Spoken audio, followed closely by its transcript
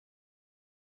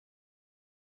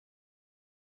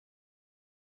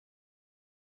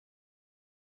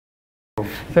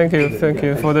Thank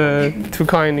you for the too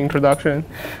kind introduction.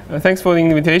 Thanks for the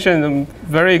invitation. I'm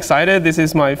very excited. This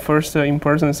is my first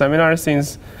in-person seminar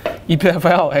since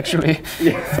EPFL, actually,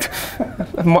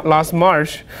 last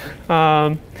March.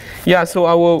 So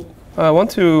I will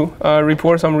want to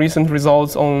report some recent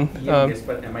results on. Yes,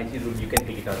 but MIT room, you can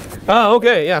take it out.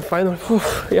 Okay, yeah, finally.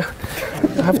 Yeah,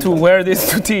 I have to wear this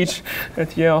to teach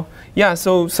at Yale. Yeah,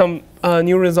 so some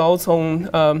new results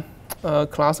on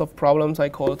class of problems I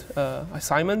called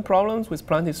assignment problems with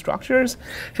planted structures.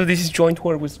 So this is joint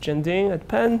work with Zhen Ding at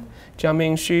Penn,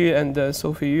 Jiaming Xu and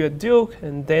Sophie Yu at Duke,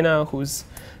 and Dana, who's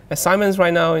assignments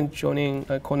right now and joining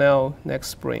Cornell next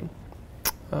spring.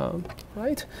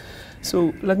 Right.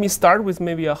 So let me start with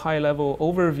maybe a high-level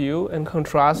overview and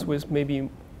contrast with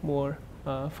maybe more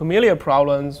familiar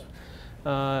problems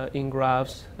in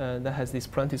graphs that has this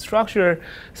planted structure.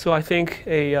 So I think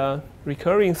a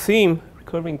recurring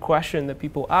question that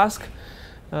people ask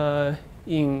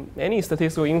in any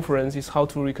statistical inference is how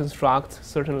to reconstruct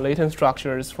certain latent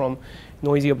structures from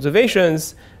noisy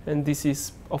observations. And this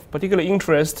is of particular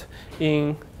interest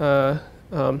in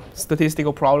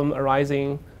statistical problem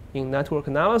arising in network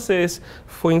analysis.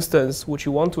 For instance, what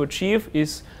you want to achieve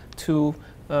is to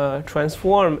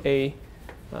transform a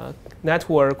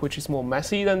network which is more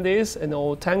messy than this and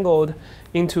all tangled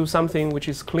into something which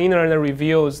is cleaner and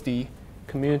reveals the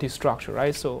community structure,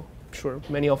 right? So I'm sure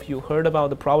many of you heard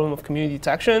about the problem of community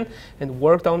detection and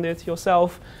worked on it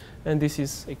yourself. And this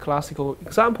is a classical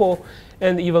example.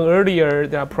 And even earlier,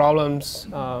 there are problems,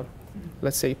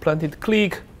 let's say planted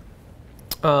clique,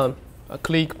 a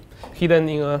clique hidden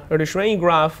in a early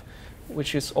graph,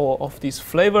 which is all of this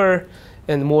flavor,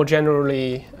 and more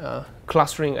generally,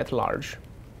 clustering at large.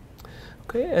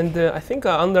 Okay, and I think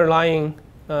underlying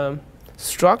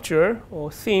structure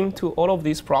or theme to all of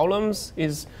these problems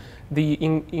is the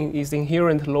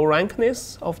inherent low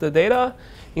rankness of the data,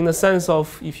 in the sense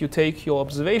of if you take your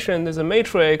observation as a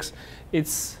matrix,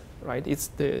 it's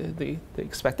the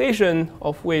expectation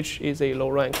of which is a low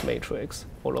rank matrix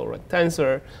or low rank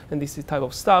tensor, and this type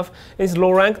of stuff. And this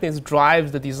low rankness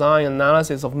drives the design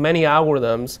analysis of many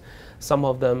algorithms. Some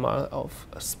of them are of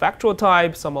a spectral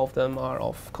type, some of them are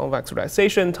of convex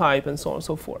realization type, and so on and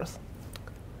so forth.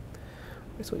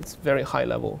 So it's very high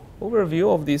level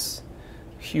overview of this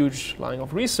huge line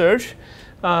of research.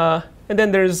 And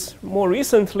then there's more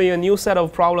recently a new set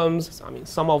of problems. I mean,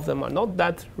 some of them are not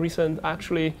that recent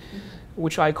actually,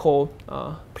 which I call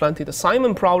planted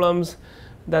assignment problems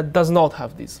that does not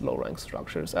have these low rank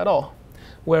structures at all,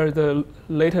 where the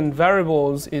latent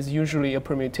variables is usually a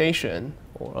permutation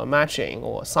or a matching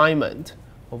or assignment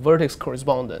or vertex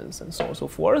correspondence and so on and so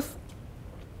forth.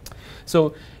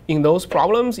 So in those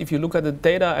problems, if you look at the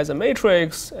data as a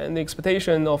matrix, and the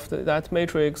expectation of that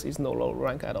matrix is no low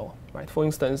rank at all, right? For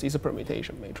instance, it's a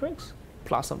permutation matrix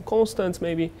plus some constants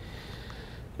maybe.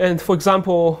 And for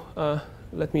example,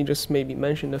 let me just maybe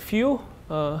mention a few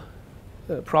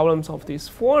problems of this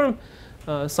form.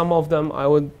 Some of them I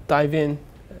would dive in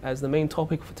as the main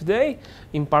topic for today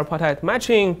in bipartite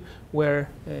matching, where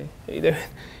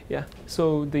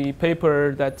so the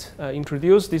paper that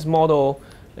introduced this model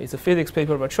is a physics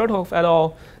paper by Chertoff et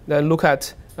al. That look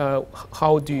at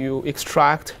how do you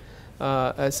extract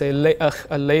as a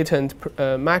latent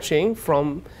matching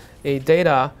from a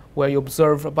data where you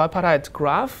observe a bipartite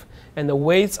graph and the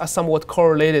weights are somewhat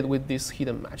correlated with this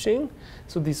hidden matching.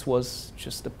 So this was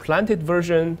just the planted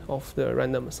version of the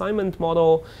random assignment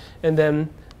model. And then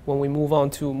when we move on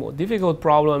to more difficult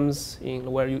problems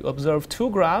where you observe two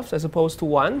graphs as opposed to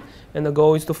one, and the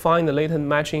goal is to find the latent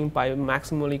matching by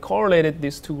maximally correlated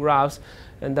these two graphs,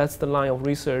 and that's the line of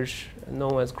research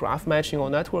known as graph matching or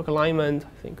network alignment.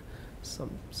 I think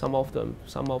some of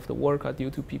the work are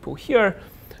due to people here.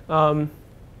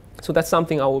 So that's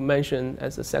something I will mention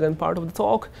as the second part of the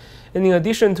talk. And in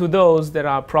addition to those, there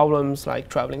are problems like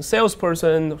traveling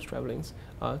salesperson,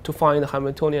 to find a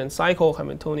Hamiltonian cycle,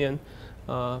 Hamiltonian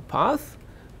path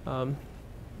that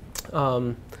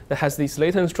has this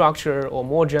latent structure, or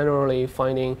more generally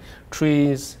finding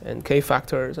trees and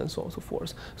k-factors and so on and so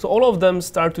forth. So all of them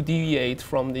start to deviate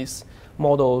from these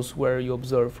models where you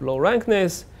observe low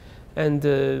rankness,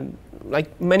 and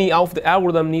like many of the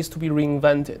algorithm needs to be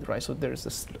reinvented, right? So there's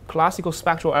this classical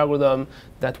spectral algorithm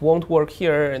that won't work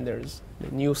here, and there's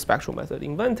a new spectral method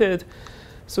invented.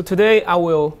 So today I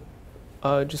will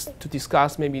just to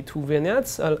discuss maybe two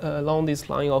vignettes along this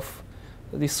line of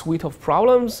this suite of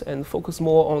problems, and focus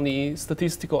more on the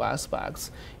statistical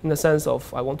aspects, in the sense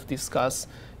of I want to discuss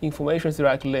information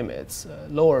theoretic limits,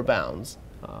 lower bounds,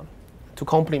 to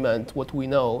complement what we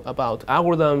know about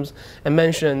algorithms, and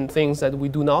mention things that we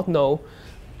do not know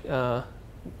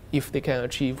if they can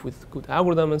achieve with good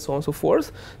algorithm and so on and so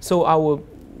forth. So I will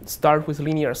start with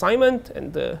linear assignment,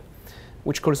 and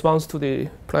which corresponds to the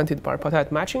planted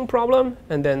bipartite matching problem.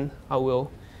 And then I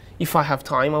will, if I have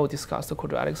time, I will discuss the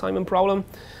quadratic assignment problem.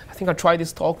 I think I tried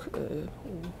this talk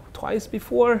twice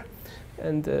before,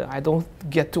 and I don't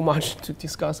get too much to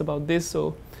discuss about this.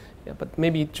 So, yeah, but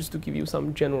maybe just to give you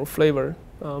some general flavor,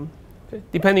 okay.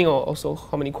 Depending on also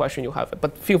how many questions you have.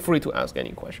 But feel free to ask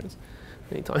any questions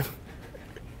anytime.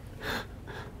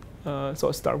 So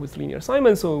I'll start with linear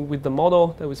assignment. So with the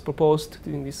model that was proposed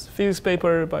in this physics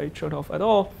paper by Chertoff et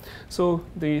al. So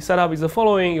the setup is the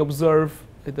following. You observe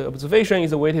the observation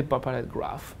is a weighted bipartite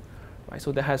graph. Right?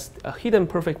 So that has a hidden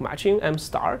perfect matching, M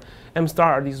star. M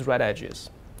star are these red edges.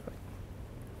 Right?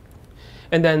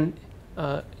 And then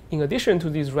in addition to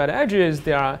these red edges,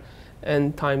 there are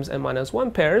n times n minus 1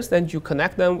 pairs. Then you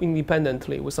connect them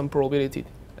independently with some probability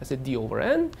as a d over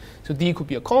n. So d could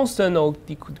be a constant, or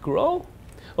d could grow.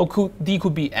 Or d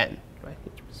could be n, right?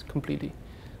 It's completely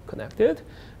connected.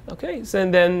 Okay, so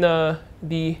and then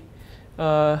the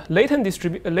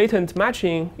latent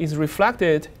matching is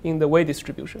reflected in the weight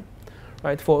distribution,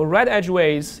 right? For red edge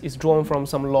weights, it's drawn from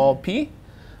some log p.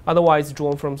 Otherwise, it's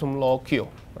drawn from some log q,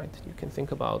 right? You can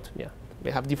think about, yeah, they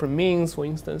have different means, for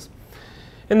instance.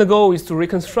 And the goal is to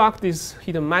reconstruct this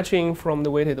hidden matching from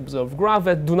the weighted observed graph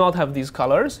that do not have these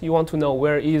colors. You want to know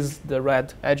where is the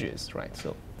red edges, right?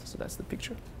 So that's the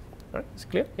picture. All right, it's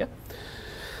clear? Yeah.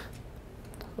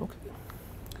 Okay.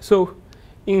 So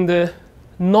in the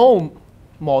null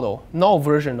model, null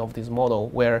version of this model,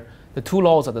 where the two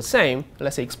laws are the same,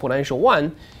 let's say exponential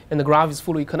 1, and the graph is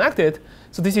fully connected.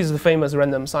 So this is the famous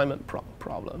random assignment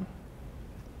problem,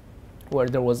 where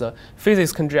there was a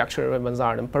physics conjecture by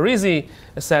Mazard and Parisi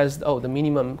that says, oh, the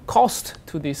minimum cost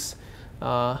to this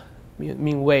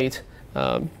mean weight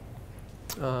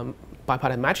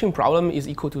bipartite matching problem is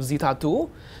equal to zeta 2,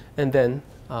 and then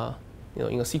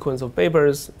in a sequence of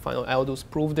papers, finally Aldous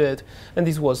proved it, and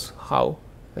this was how,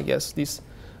 I guess, this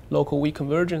local weak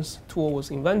convergence tool was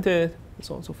invented, and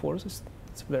so on and so forth. It's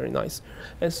very nice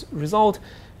as a result,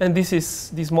 and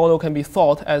this model can be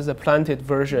thought as a planted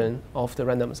version of the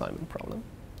random assignment problem.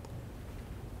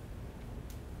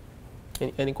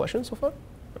 Any questions so far?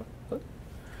 No?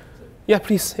 Yeah,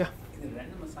 please. Yeah. In the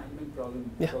random assignment problem,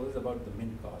 yeah. It's always about the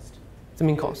min cost. The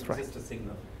min cost, it's right? Just a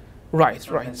signal. Right,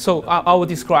 right. So I will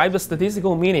describe the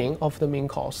statistical meaning of the min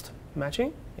cost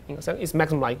matching. In a second, it's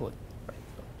maximum likelihood.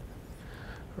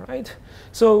 Right.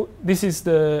 So this is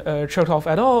the Chertoff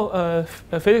et al.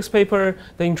 Physics paper.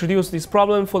 They introduced this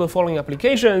problem for the following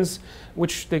applications,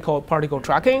 which they call particle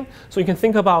tracking. So you can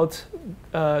think about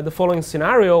the following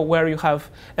scenario where you have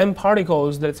m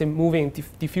particles, let's say, moving,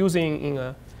 diffusing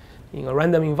in a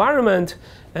random environment,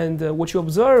 and what you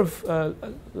observe,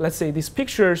 let's say this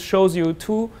picture shows you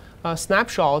two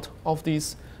snapshots of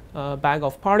this bag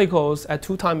of particles at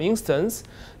 2-time instance.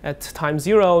 At time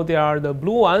 0, they are the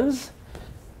blue ones.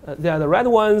 They are the red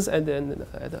ones, and then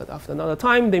after another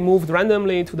time, they moved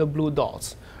randomly to the blue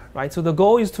dots, right? So the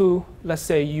goal is to, let's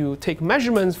say, you take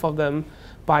measurements for them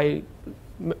by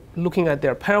looking at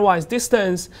their pairwise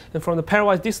distance, and from the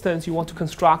pairwise distance, you want to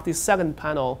construct this second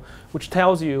panel, which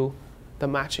tells you the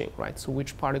matching, right? So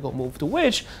which particle moved to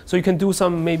which. So you can do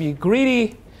some maybe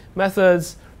greedy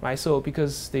methods, right? So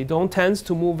because they don't tend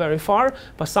to move very far,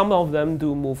 but some of them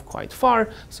do move quite far.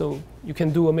 So you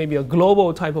can do maybe a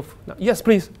global type of, yes,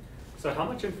 please. So how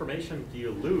much information do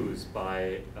you lose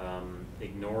by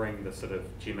ignoring the sort of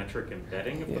geometric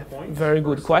embedding of the points? Very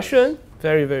good question.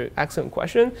 Very, very excellent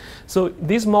question. So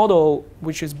this model,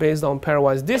 which is based on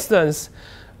pairwise distance,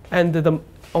 and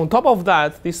on top of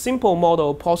that, this simple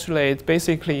model postulates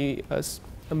basically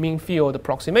a mean field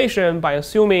approximation by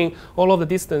assuming all of the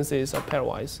distances are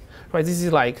pairwise. Right? This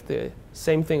is like the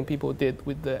same thing people did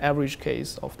with the average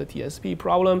case of the TSP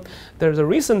problem. There's a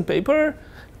recent paper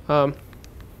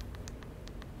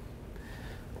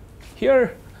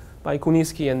here by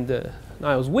Kuniski and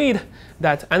Niles Weed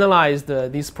that analyzed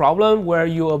this problem where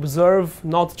you observe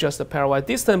not just the pairwise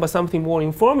distance, but something more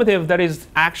informative that is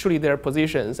actually their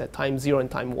positions at time 0 and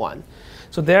time 1.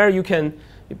 So there you can,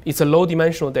 it's a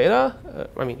low-dimensional data.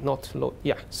 I mean, not low,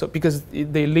 yeah. So because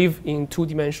they live in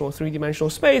 2-dimensional, 3-dimensional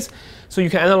space, so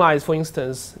you can analyze, for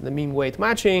instance, the mean weight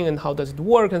matching and how does it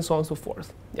work and so on and so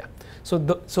forth. Yeah.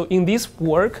 So in this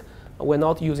work, we're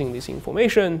not using this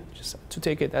information, just to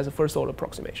take it as a first-order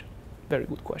approximation. Very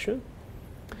good question.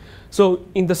 So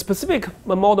in the specific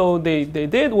model they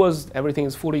did was everything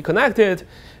is fully connected,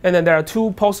 and then there are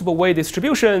two possible weight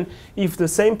distribution. If the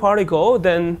same particle,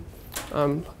 then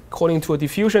according to a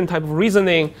diffusion type of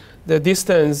reasoning, the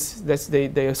distance that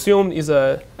they assume is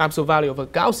an absolute value of a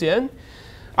Gaussian.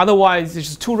 Otherwise, it's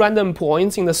just two random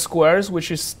points in the squares,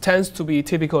 which tends to be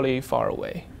typically far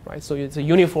away, right? So it's a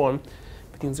uniform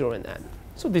between 0 and n.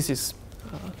 So this is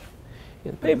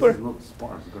in the paper. This is not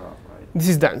sparse graph, right? This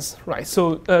is dense, right?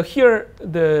 So here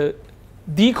the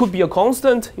d could be a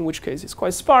constant, in which case it's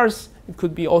quite sparse. It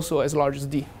could be also as large as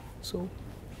d. So,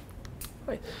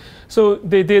 right. So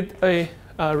they did a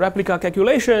replica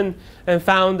calculation and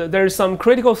found that there is some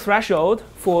critical threshold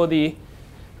for the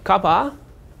kappa,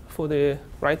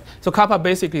 right? So kappa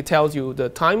basically tells you the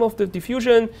time of the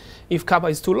diffusion. If kappa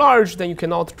is too large, then you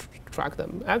cannot track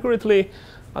them accurately.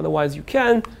 Otherwise, you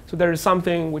can. So there is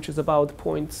something which is about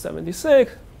 0.76,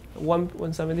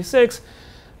 176.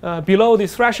 Below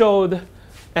this threshold,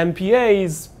 MPA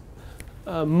is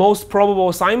most probable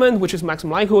assignment, which is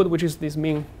maximum likelihood, which is this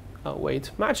mean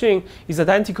weight matching, is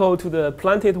identical to the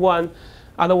planted one.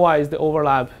 Otherwise, the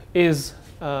overlap is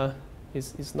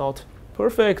not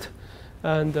perfect,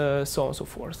 and so on and so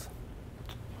forth.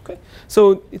 Okay.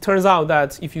 So it turns out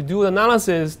that if you do the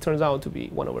analysis, it turns out to be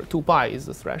 1/2 pi is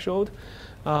the threshold.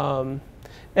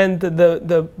 And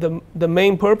the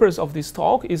main purpose of this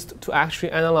talk is to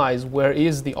actually analyze where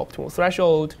is the optimal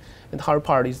threshold, and the hard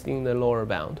part is in the lower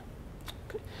bound.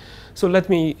 Okay. So let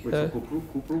me. Wait, so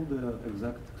who proved the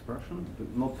exact expression?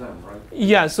 Not them, right?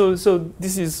 Yeah. So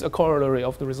this is a corollary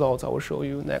of the results I will show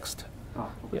you next. Ah,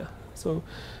 okay. Yeah.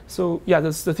 So yeah,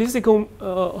 the statistical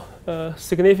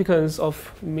significance of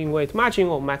mean weight matching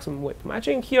or maximum weight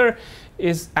matching here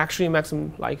is actually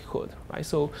maximum likelihood, right?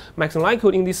 So maximum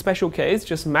likelihood in this special case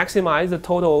just maximize the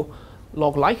total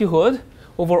log likelihood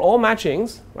over all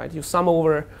matchings, right? You sum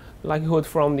over likelihood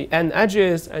from the n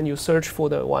edges and you search for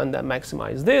the one that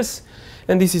maximizes this.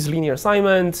 And this is linear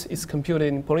assignment. It's computed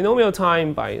in polynomial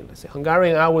time by, let's say,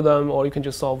 Hungarian algorithm, or you can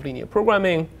just solve linear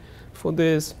programming for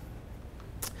this.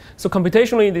 So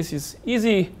computationally, this is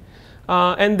easy.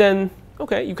 And then,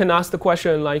 okay, you can ask the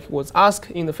question like was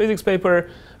asked in the physics paper.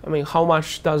 I mean, how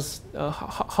much does,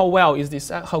 how well is this,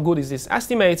 how good is this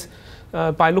estimate?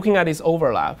 By looking at its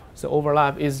overlap. So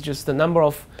overlap is just the number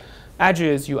of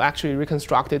edges you actually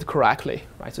reconstructed correctly,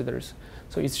 right?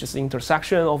 So it's just the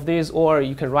intersection of this, or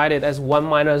you can write it as 1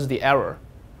 minus the error.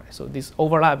 Right? So this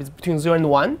overlap is between 0 and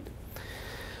 1.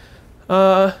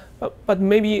 But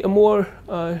maybe a more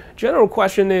general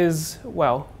question is,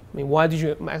 well, I mean, why did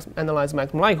you analyze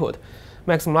maximum likelihood?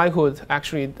 Maximum likelihood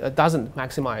actually doesn't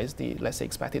maximize the, let's say,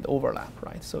 expected overlap,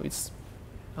 right? So it's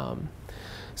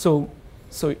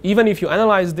so even if you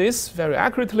analyze this very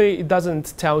accurately, it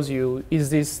doesn't tell you is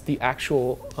this the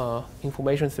actual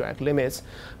information theoretic limits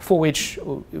for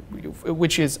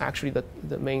which is actually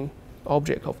the main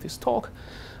object of this talk.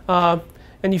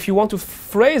 And if you want to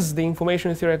phrase the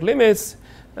information theoretic limits,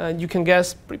 you can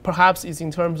guess perhaps it's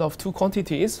in terms of two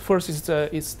quantities. First is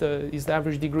the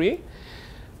average degree,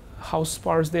 how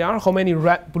sparse they are, how many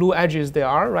blue edges there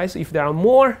are, right? So if there are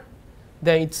more,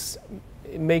 then it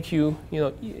make you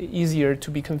easier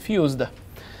to be confused.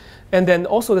 And then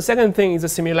also the second thing is the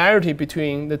similarity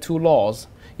between the two laws.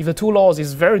 If the two laws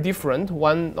is very different,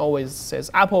 one always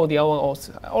says apple, the other one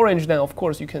always orange, then of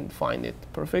course you can find it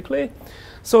perfectly.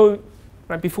 So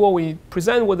right before we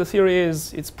present what the theory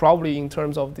is, it's probably in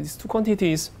terms of these two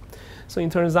quantities. So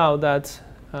it turns out that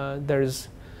there's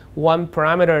one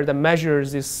parameter that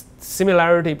measures this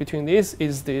similarity between these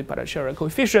is the Bhattacharya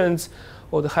coefficient,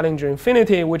 or the Hellinger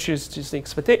infinity, which is just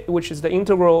the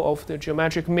integral of the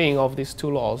geometric mean of these two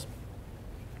laws.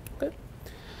 Okay.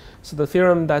 So the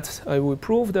theorem that I will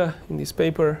prove in this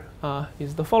paper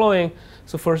is the following.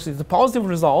 So first is the positive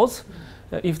results.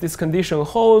 If this condition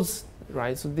holds,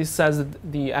 right? So this says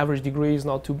that the average degree is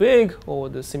not too big, or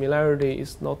the similarity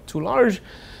is not too large.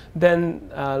 Then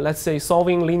let's say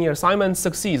solving linear assignment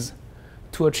succeeds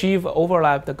to achieve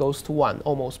overlap that goes to 1,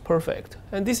 almost perfect.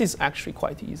 And this is actually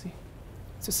quite easy.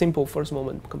 It's a simple first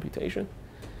moment computation.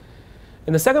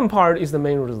 And the second part is the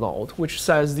main result, which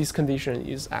says this condition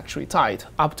is actually tight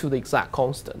up to the exact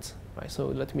constant. Right? So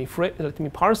let me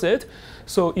parse it.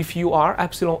 So if you are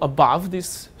epsilon above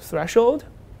this threshold,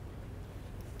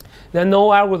 then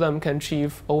no algorithm can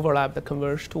achieve overlap that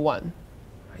converge to 1.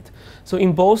 Right? So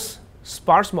in both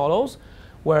sparse models,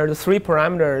 where the 3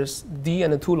 parameters, d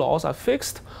and the 2 laws are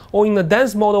fixed, or in the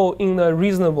dense model in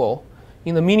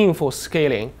the meaningful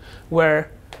scaling,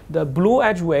 where the blue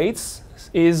edge weights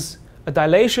is a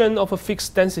dilation of a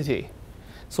fixed density.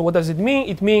 So what does it mean?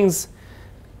 It means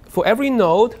for every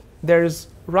node, there's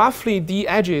roughly d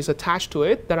edges attached to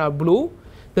it that are blue,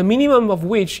 the minimum of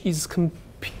which is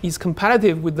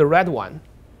competitive with the red one.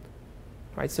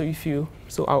 Right? So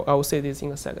I'll say this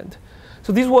in a second.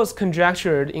 So this was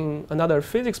conjectured in another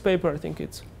physics paper. I think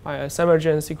it's by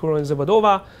Semergen, Sikuro, and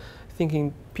Zebadova. I think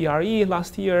in PRE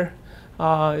last year,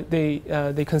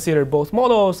 they considered both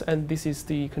models, and this is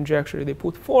the conjecture they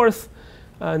put forth,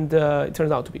 and it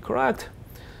turns out to be correct.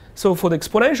 So for the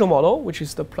exponential model, which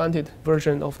is the planted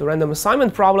version of the random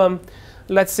assignment problem,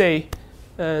 let's say,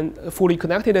 and fully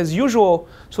connected as usual.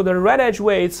 So the red edge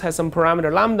weights has some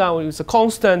parameter lambda, which is a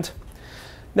constant.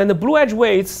 Then the blue edge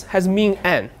weights has mean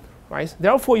n, right?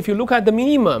 Therefore, if you look at the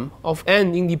minimum of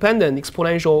n independent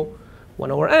exponential 1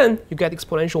 over n, you get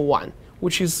exponential 1,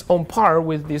 which is on par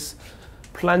with this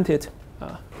planted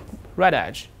red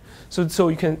edge. So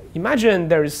you can imagine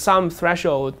there is some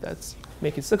threshold that's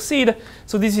make it succeed.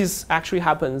 So this is actually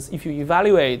happens if you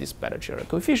evaluate this Betta-Cherra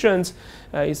coefficient.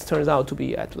 It turns out to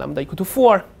be at lambda equal to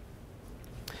 4.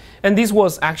 And this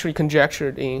was actually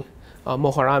conjectured in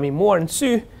Moharami, Moore, and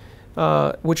Su,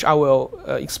 which I will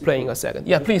explain in a second.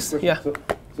 Yeah, please. Yeah.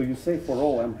 So you say for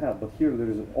all m hat, but here there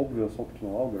is an obvious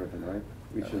optimal algorithm, right?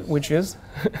 Which is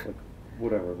like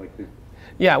whatever, like the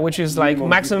which is like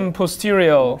maximum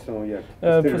posterior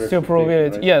posterior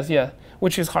probability. Right? Yes, yeah,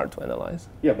 which is hard to analyze.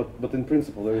 Yeah, but in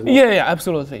principle there is no. Yeah,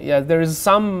 absolutely. Yeah, there is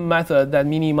some method that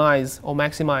minimize or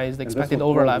maximize the expected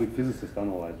overlap. That's what physicists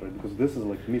analyze, right? Because this is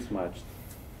like mismatched.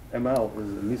 ML is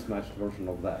a mismatched version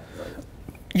of that, right?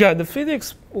 Yeah, the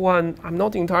physics one, I'm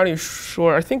not entirely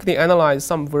sure. I think they analyze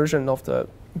some version of the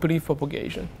belief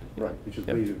propagation. Right, which is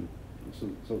Bayesian. So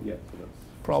that's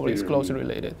probably it's closely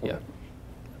related. Okay. Yeah.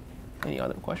 Any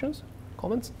other questions,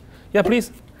 comments? Yeah,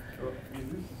 please. Sure. Is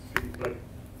this like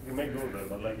you may go there,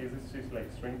 but like is this like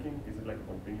shrinking? Is it like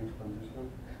a continuous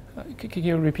transition? Can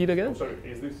you repeat again? Oh, sorry,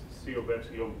 is this C of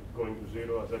epsilon going to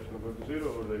 0 as epsilon going to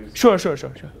 0, or there is? Sure.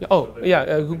 Yeah. Oh,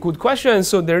 yeah, good question.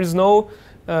 So there is no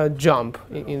jump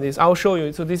in this. I'll show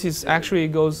you. So this is actually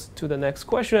goes to the next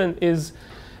question. Is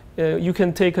you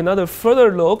can take another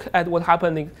further look at what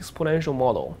happened in exponential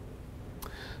model.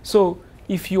 So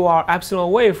if you are epsilon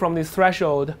away from this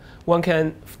threshold, one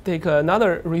can take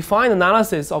another refined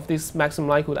analysis of this maximum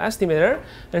likelihood estimator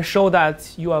and show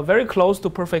that you are very close to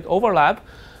perfect overlap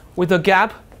with a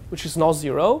gap which is not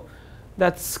 0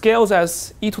 that scales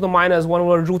as e to the minus 1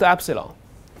 over root epsilon.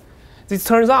 It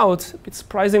turns out,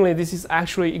 surprisingly, this is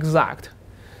actually exact.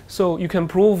 So you can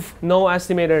prove no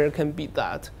estimator can beat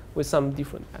that with some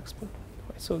different exponent.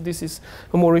 Right? So this is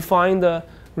a more refined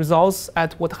results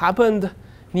at what happened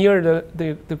near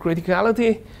the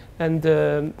criticality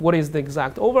and what is the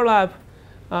exact overlap.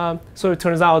 So it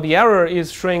turns out the error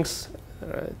shrinks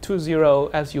to 0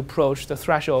 as you approach the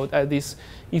threshold at this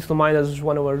e to the minus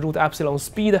 1 over root epsilon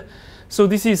speed. So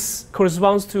this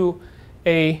corresponds to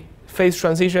a phase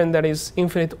transition that is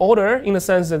infinite order in the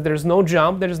sense that there's no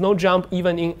jump. There is no jump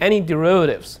even in any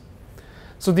derivatives.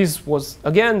 So this was,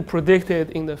 again,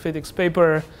 predicted in the physics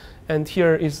paper. And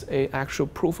here is an actual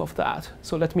proof of that.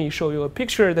 So let me show you a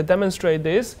picture that demonstrates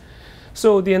this.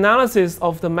 So the analysis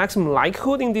of the maximum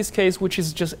likelihood in this case, which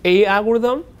is just a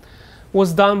algorithm,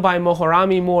 was done by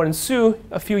Moharami, Moore, and Su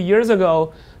a few years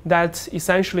ago that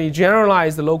essentially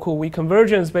generalized the local weak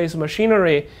convergence-based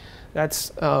machinery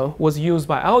that was used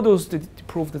by Aldous to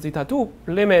prove the zeta 2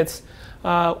 limits.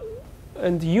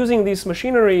 And using this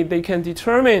machinery, they can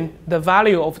determine the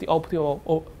value of the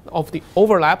optimal of the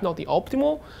overlap, not the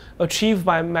optimal, achieved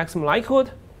by maximum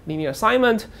likelihood, linear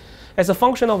assignment, as a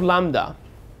function of lambda.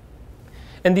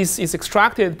 And this is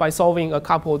extracted by solving a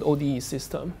coupled ODE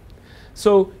system.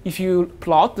 So if you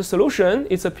plot the solution,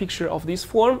 it's a picture of this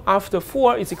form. After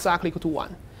 4, it's exactly equal to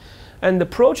 1. And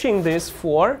approaching this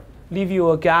 4 leave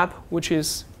you a gap which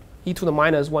is e to the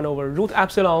minus 1 over root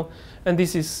epsilon. And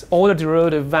this is all the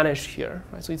derivative vanished here.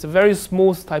 Right? So it's a very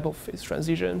smooth type of phase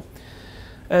transition.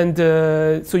 And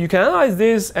so you can analyze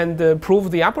this and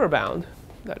prove the upper bound.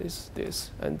 That is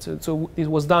this. And so it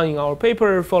was done in our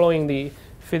paper following the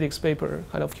physics paper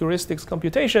kind of heuristics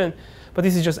computation. But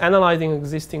this is just analyzing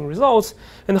existing results.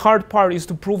 And the hard part is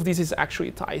to prove this is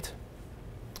actually tight.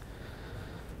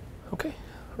 OK.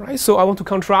 Right, so I want to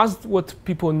contrast what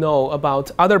people know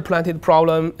about other planted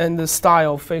problem and the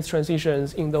style of phase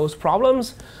transitions in those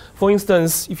problems. For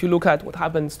instance, if you look at what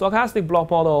happened in stochastic block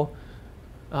model,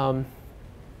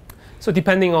 so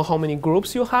depending on how many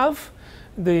groups you have,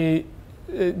 the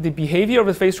behavior of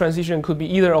the phase transition could be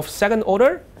either of second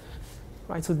order,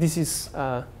 right? So this is,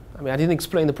 I mean, I didn't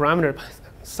explain the parameter,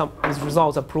 but these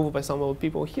results are proved by some of the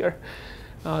people here.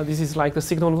 This is like the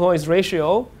signal-to-noise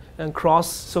ratio. And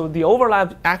cross, so the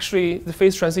overlap actually, the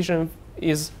phase transition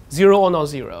is 0 or not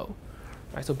 0.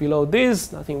 Right? So below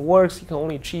this, nothing works. You can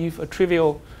only achieve a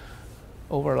trivial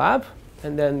overlap.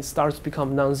 And then it starts to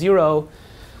become non-zero.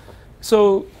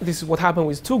 So this is what happened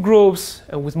with 2 groups.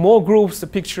 And with more groups, the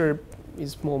picture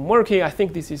is more murky. I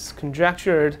think this is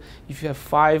conjectured. If you have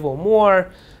 5 or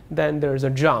more, then there's a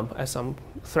jump at some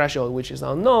threshold which is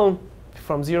unknown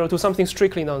from 0 to something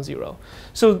strictly non-zero.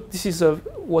 So this is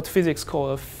what physics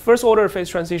call a first-order phase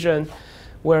transition,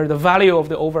 where the value of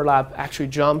the overlap actually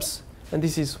jumps, and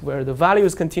this is where the value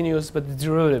is continuous, but the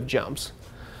derivative jumps.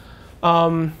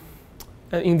 And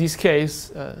in this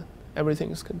case,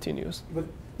 everything is continuous. But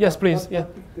yes, please. Yeah.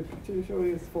 The picture you show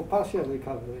is for partial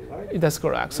recovery, right? That's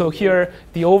correct. So here,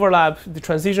 the overlap, the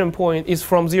transition point is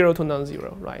from 0 to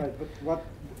non-zero, right? Right, but what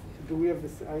do we have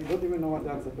this? I don't even know what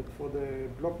the answer, but for the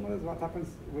block models, what happens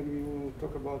when you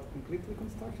talk about complete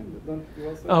reconstruction? Don't you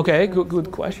also? Okay,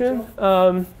 good question.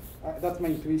 That's my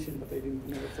intuition, but I didn't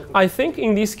know. I think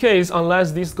in this case,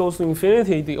 unless this goes to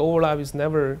infinity, the overlap is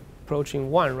never approaching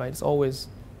 1, right? It's always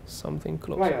something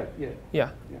close. Right,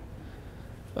 yeah.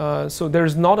 So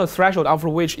there's not a threshold after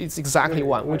which it's exactly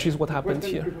 1, which is what happened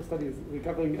here. People study is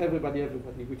recovering everybody,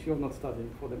 which you're not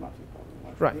studying for the matching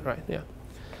problem. Right, yeah.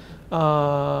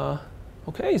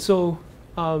 Okay, so,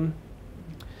 and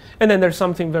then there's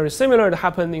something very similar that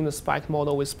happened in the spiked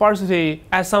model with sparsity.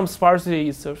 At some sparsity,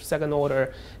 it's a second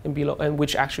order and below, and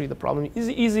which actually the problem is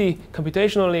easy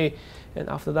computationally, and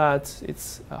after that,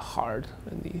 it's hard,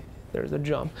 and there's a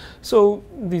jump. So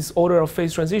this order of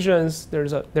phase transitions,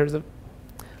 there's a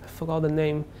I forgot the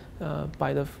name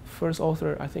by the first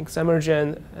author, I think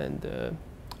Semergen, and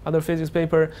other physics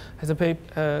paper has a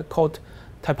paper called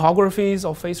typographies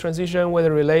of phase transition, where they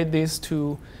relate this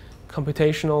to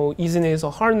computational easiness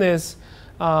or hardness.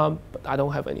 But I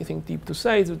don't have anything deep to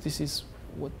say, so this is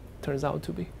what turns out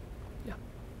to be. Yeah.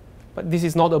 But this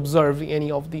is not observed in any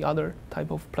of the other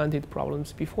type of planted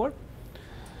problems before.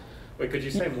 Wait, could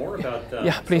you say more about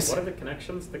yeah, please. So what are the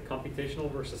connections, the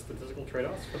computational versus statistical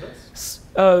trade-offs for this?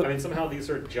 I mean, somehow these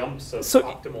are jumps of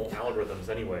optimal algorithms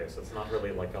anyway, so it's not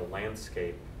really like a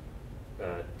landscape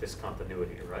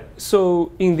discontinuity, right?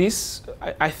 So in this,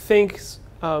 I think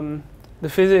the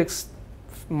physics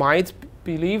might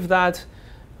believe that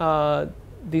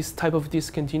this type of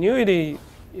discontinuity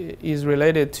is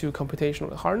related to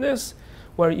computational hardness,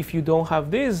 where if you don't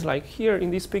have this, like here in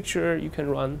this picture, you can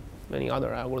run many other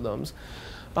algorithms.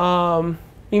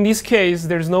 In this case,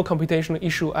 there's no computational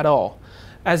issue at all.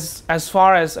 As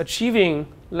far as achieving,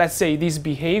 let's say, this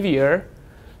behavior,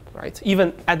 right,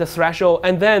 even at the threshold,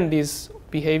 and then this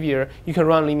behavior, you can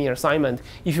run linear assignment.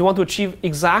 If you want to achieve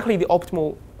exactly the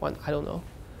optimal one, I don't know.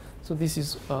 So this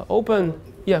is open.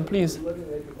 Yeah, please. Let me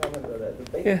make a comment on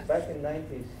that. Back in the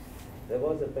 90s, there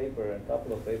was a paper, and a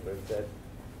couple of papers that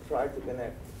tried to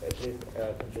connect, at least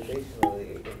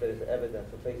computationally, if there is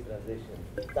evidence of phase transition,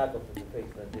 the type of the phase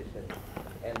transition,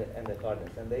 and the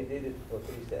hardness. And they did it for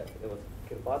 3 sets. It was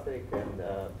Kirkpatrick and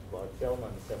Kelman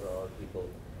and several other people.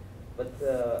 But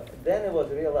then it was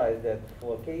realized that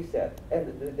for K-set,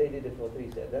 and they did it for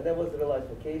 3 sets, then it was realized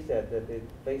for K-set that the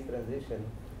phase transition,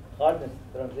 hardness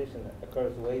transition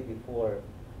occurs way before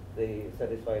the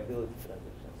satisfiability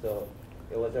transition. So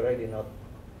it was already not...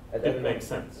 It didn't make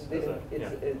sense.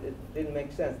 It didn't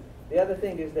make sense. The other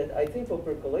thing is that I think for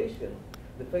percolation,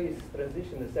 the phase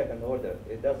transition is second order.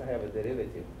 It doesn't have a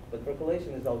derivative. But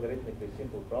percolation is algorithmically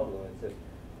simple problem. It's a,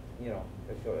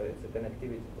 it's a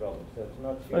connectivity problem. So it's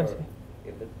not sure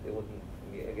if it wouldn't,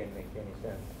 again, make any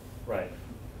sense. Right.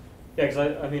 Yeah,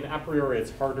 because I mean, a priori,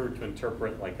 it's harder to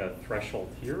interpret like a threshold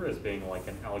here as being like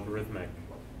an algorithmic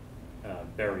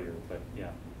barrier, but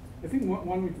yeah. I think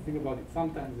one way to think about it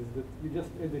sometimes is that you just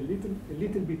add a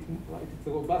little bit, right? It's a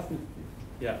robustness.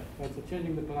 Yeah. Right, so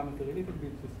changing the parameter a little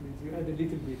bit just means you add a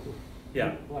little bit of. Yeah.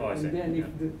 Right? Oh, I see. And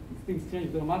then if things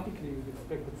change dramatically, you would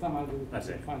expect that some algorithms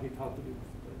will find it hard to do.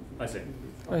 I see.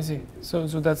 I see. So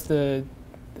that's the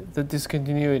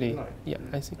discontinuity. Right. Yeah,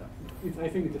 I see. I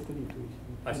think it's just an intuition.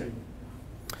 I see.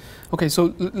 Okay,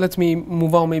 so let me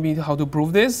move on maybe how to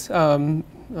prove this.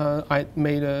 I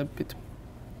made a bit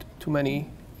too many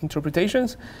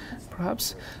interpretations,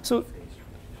 perhaps. So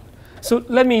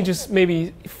let me just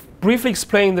maybe briefly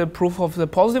explain the proof of the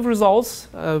positive results,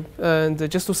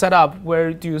 and just to set up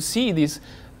where do you see these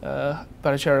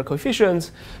Bhattacharya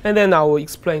coefficients, and then I will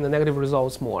explain the negative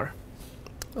results more.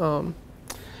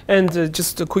 And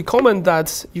just a quick comment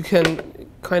that you can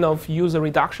kind of use a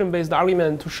reduction-based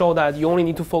argument to show that you only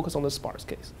need to focus on the sparse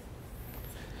case.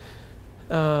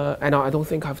 And I don't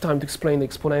think I have time to explain the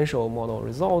exponential model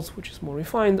results, which is more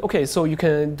refined. Okay, so you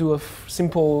can do a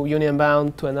simple union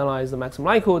bound to analyze the maximum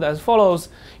likelihood as follows.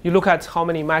 You look at how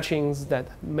many matchings that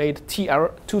made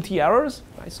two t errors.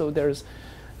 Right? So there's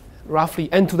roughly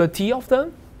n to the t of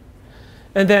them.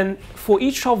 And then for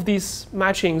each of these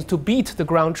matchings to beat the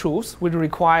ground truth would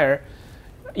require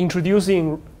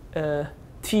introducing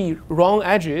t wrong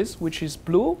edges, which is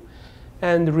blue,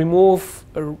 and remove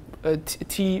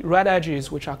t red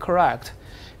edges which are correct,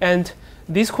 and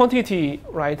this quantity,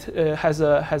 right,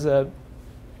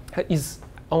 is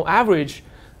on average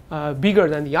bigger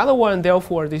than the other one.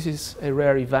 Therefore, this is a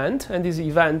rare event, and this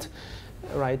event,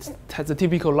 right, has a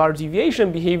typical large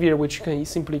deviation behavior, which you can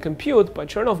simply compute by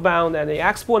Chernoff bound, and the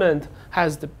exponent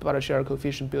has the Bhattacharya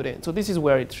coefficient built in. So this is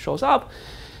where it shows up,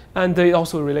 and it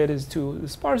also related to the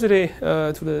sparsity,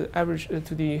 to the average,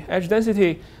 to the edge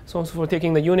density. So for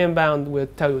taking the union bound, we'll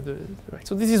tell you the right.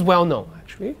 So this is well known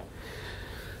actually.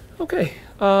 Okay,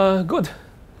 good.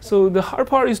 So the hard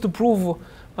part is to prove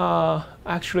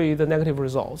actually the negative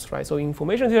results, right? So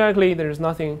information theoretically, there is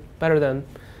nothing better than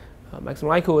maximum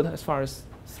likelihood as far as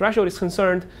threshold is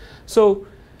concerned. So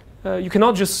you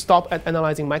cannot just stop at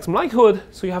analyzing maximum likelihood.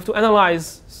 So you have to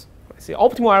analyze, say,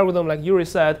 optimal algorithm, like Yuri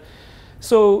said.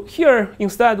 So here,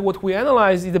 instead, what we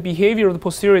analyze is the behavior of the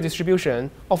posterior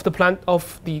distribution of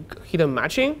the hidden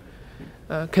matching,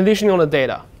 conditioning on the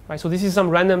data. Right? So this is some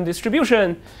random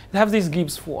distribution. It has this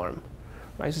Gibbs form.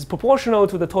 Right? It's proportional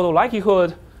to the total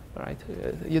likelihood. Right?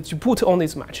 You put on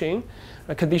this matching,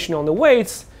 conditioning on the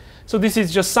weights. So this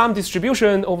is just some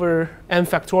distribution over n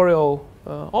factorial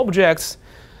objects.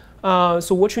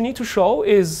 So what you need to show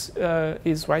is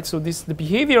right. So the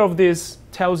behavior of this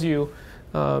tells you,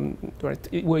 right,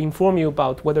 it will inform you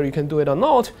about whether you can do it or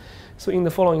not. So in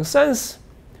the following sense,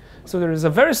 so there is a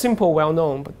very simple,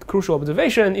 well-known but crucial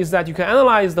observation is that you can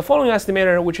analyze the following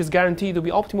estimator, which is guaranteed to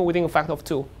be optimal within a factor of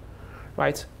 2,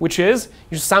 right? Which is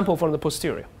you sample from the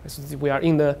posterior. So we are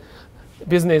in the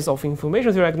business of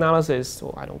information theory analysis,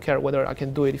 so I don't care whether I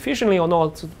can do it efficiently or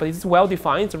not, but it's well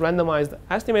defined. It's a randomized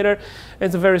estimator.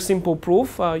 It's a very simple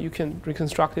proof. You can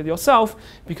reconstruct it yourself,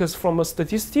 because from a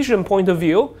statistician point of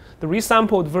view, the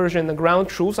resampled version and the ground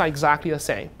truth are exactly the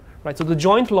same, right? So the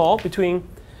joint law between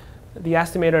the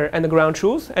estimator and the ground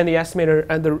truth and the estimator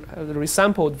and the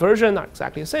resampled version are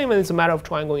exactly the same, and it's a matter of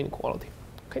triangle inequality.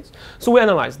 Okay, so we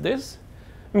analyze this.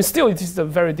 I mean, still, it is a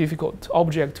very difficult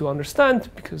object to understand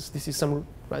because this is some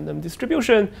random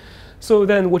distribution. So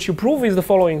then what you prove is the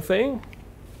following thing.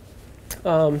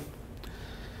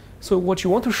 So what you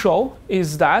want to show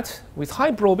is that with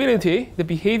high probability, the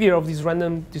behavior of this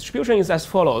random distribution is as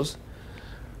follows.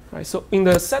 Right, so in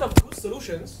the set of good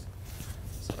solutions,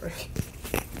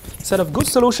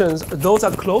 those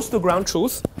are close to ground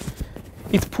truth,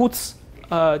 it puts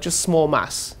just small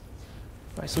mass.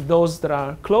 Right, so those that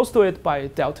are close to it by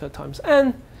delta times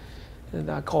n, and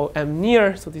I call m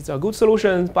near. So these are good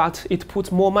solutions, but it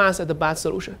puts more mass at the bad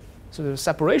solution. So there's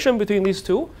separation between these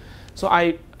two. So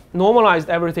I normalized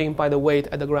everything by the weight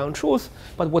at the ground truth,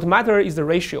 but what matters is the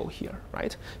ratio here,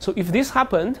 right? So if this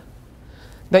happened,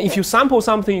 then if you sample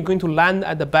something, you're going to land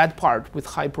at the bad part with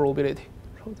high probability.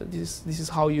 So this is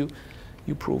how you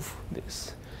prove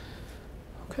this.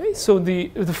 Okay, so the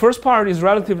first part is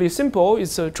relatively simple.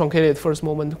 It's a truncated first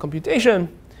moment computation.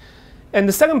 And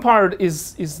the second part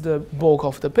is the bulk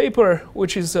of the paper,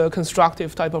 which is a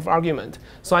constructive type of argument.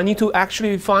 So I need to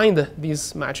actually find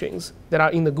these matchings that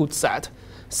are in the good set,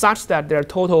 such that their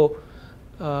total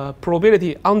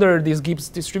probability under this Gibbs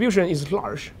distribution is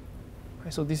large.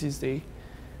 Right, so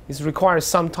this requires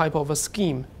some type of a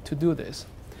scheme to do this.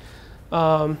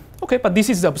 Okay, but this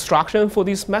is the abstraction for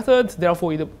this method.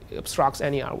 Therefore, it abstracts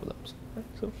any algorithms. Right?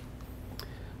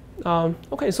 So,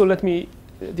 okay, so let me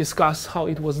discuss how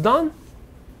it was done.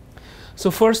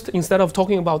 So first, instead of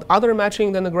talking about other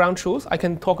matching than the ground truth, I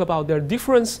can talk about their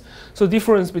difference. So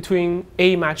difference between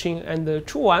A matching and the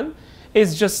true one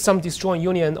is just some disjoint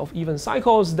union of even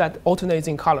cycles that alternates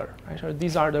in color. Right? So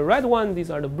these are the red one, these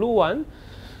are the blue one.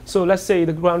 So let's say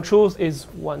the ground truth is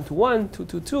 1 to 1, 2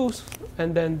 to 2,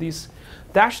 and then this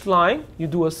dashed line, you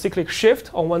do a cyclic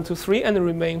shift on 1 to 3, and it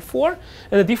remains 4.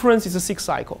 And the difference is a 6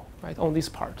 cycle, right, on this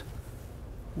part.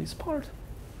 This part.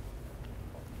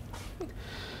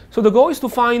 So the goal is to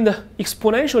find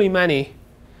exponentially many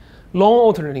long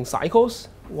alternating cycles.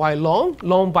 Why long?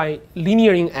 Long by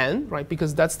linear in n, right?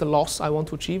 Because that's the loss I want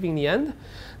to achieve in the end.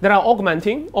 That are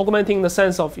augmenting in the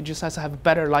sense of it just has to have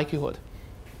better likelihood.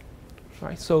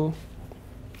 Right? So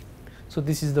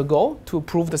this is the goal, to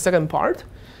prove the second part.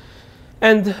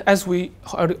 And as we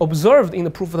observed in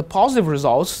the proof of the positive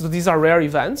results, so these are rare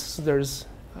events. So there's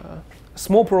a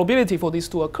small probability for this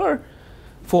to occur,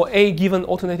 for a given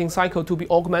alternating cycle to be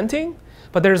augmenting.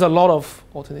 But there's a lot of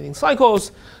alternating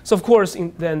cycles. So of course,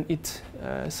 then it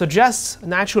suggests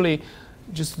naturally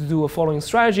just to do a following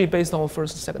strategy based on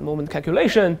first and second moment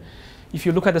calculation. If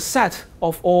you look at the set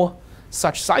of all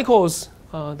such cycles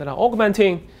that are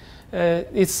augmenting,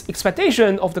 its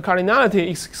expectation of the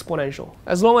cardinality is exponential.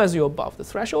 As long as you're above the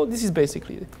threshold, this is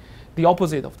basically the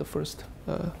opposite of the first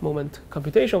moment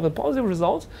computation of the positive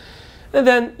results. And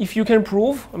then if you can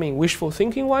prove, I mean, wishful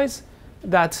thinking wise,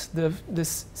 that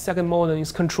this second moment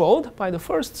is controlled by the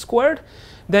first squared,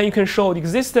 then you can show the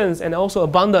existence and also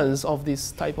abundance of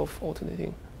this type of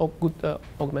alternating or good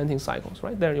augmenting cycles,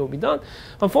 right? There you'll be done.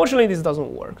 Unfortunately, this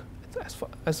doesn't work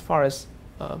as far as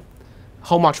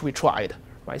how much we tried,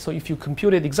 right? So if you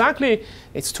compute it exactly,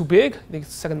 it's too big, the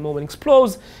second moment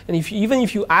explodes, and even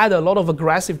if you add a lot of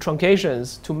aggressive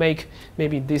truncations to make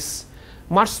maybe this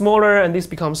much smaller and this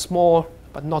becomes small,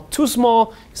 but not too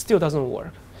small, it still doesn't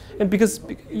work. And because,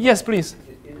 yes, please.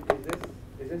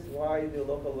 Is this why the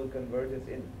local loop convergence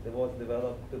was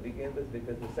developed to begin with?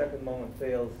 Because the second moment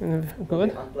fails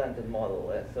Good. the unplanted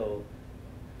model. So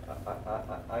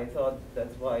I thought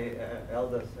that's why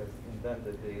Elders has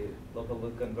invented the local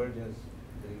loop convergence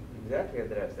to exactly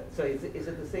address that. So is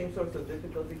it the same sort of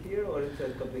difficulty here, or is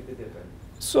it completely different?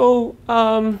 So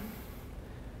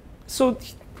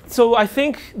I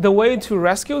think the way to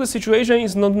rescue the situation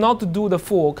is not to do the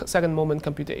full second moment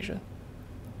computation,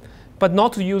 but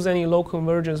not to use any low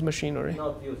convergence machinery.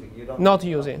 Not using, you don't. Not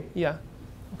using, yeah.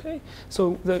 Okay.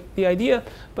 So the idea,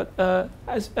 but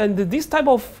this type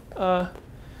of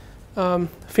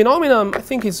phenomenon, I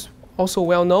think, is also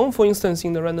well known. For instance,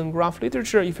 in the random graph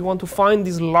literature, if you want to find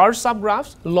these large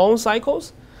subgraphs, long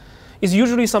cycles, it's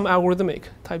usually some algorithmic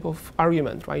type of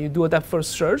argument, right? You do a depth first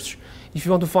search. If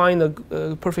you want to find a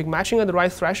perfect matching at the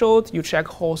right threshold, you check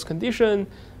Hall's condition,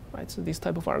 right? So this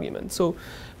type of argument. So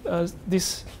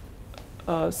this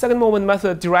second moment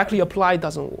method directly applied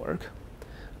doesn't work.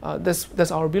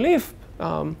 That's our belief.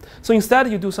 So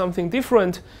instead, you do something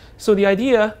different. So the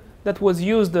idea that was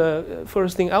used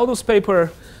first in Aldo's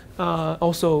paper,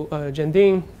 also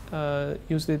Jianding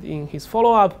used it in his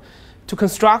follow-up, to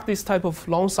construct this type of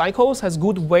long cycles has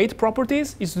good weight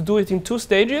properties is to do it in two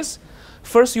stages.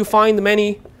 First, you find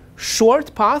many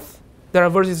short paths that are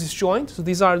vertices joined. So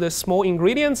these are the small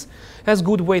ingredients, has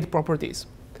good weight properties.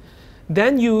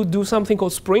 Then you do something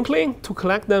called sprinkling to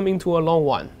collect them into a long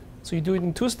one. So you do it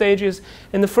in two stages.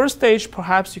 In the first stage,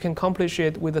 perhaps you can accomplish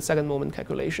it with the second moment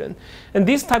calculation. And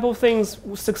these type of things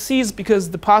succeeds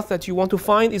because the path that you want to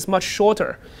find is much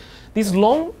shorter. These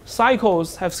long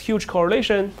cycles have huge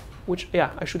correlation, which, yeah,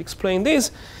 I should explain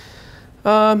this.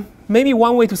 Maybe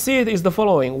one way to see it is the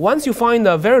following. Once you find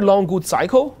a very long good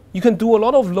cycle, you can do a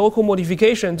lot of local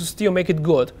modification to still make it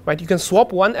good, right? You can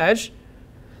swap one edge.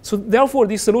 So therefore,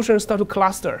 these solutions start to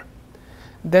cluster.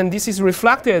 Then this is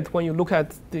reflected when you look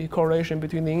at the correlation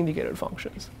between the indicator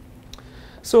functions.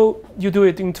 So you do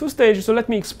it in two stages. So let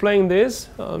me explain this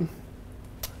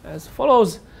as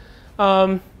follows.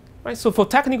 Right, so for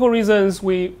technical reasons,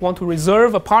 we want to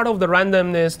reserve a part of the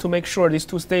randomness to make sure these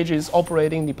two stages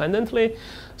operate independently.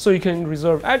 So you can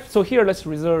reserve. So here, let's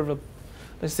reserve,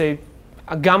 let's say,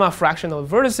 a gamma fraction of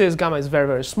vertices. Gamma is very,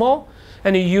 very small.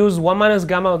 And you use 1 minus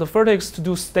gamma of the vertex to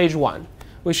do stage 1,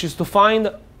 which is to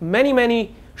find many,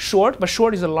 many short, but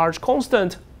short is a large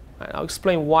constant. I'll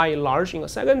explain why large in a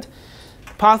second.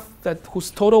 Path whose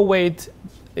total weight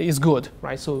is good,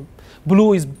 right? So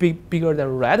blue is bigger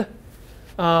than red.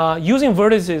 Using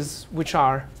vertices which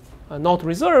are not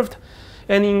reserved.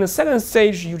 And in the second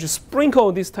stage, you just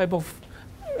sprinkle this type of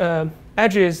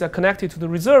edges that are connected to the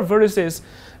reserved vertices,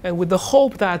 and with the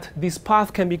hope that this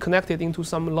path can be connected into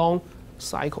some long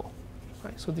cycle.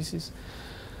 Right?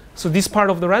 So this part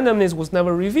of the randomness was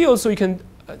never revealed, so you can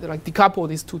like decouple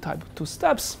these two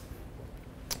steps.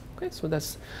 Okay, so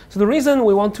the reason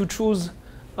we want to choose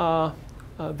a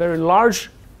very large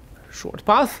short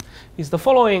path is the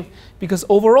following, because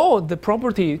overall the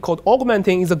property called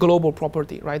augmenting is a global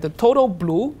property, right? The total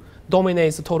blue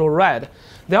dominates the total red.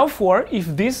 Therefore, if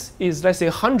this is, let's say,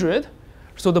 100,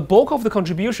 so the bulk of the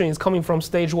contribution is coming from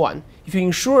stage 1. If you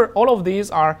ensure all of these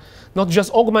are not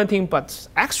just augmenting but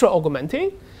extra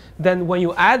augmenting, then when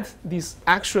you add these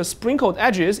extra sprinkled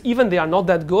edges, even they are not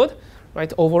that good,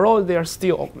 right? Overall, they are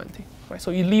still augmenting, right?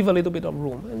 So you leave a little bit of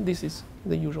room, and this is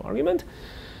the usual argument.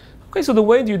 Okay, so the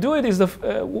way you do it is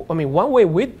one way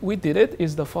we did it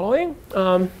is the following.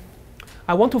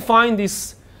 I want to find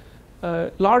this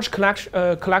large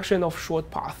collection of short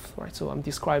paths, right? So I'm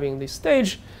describing this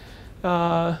stage.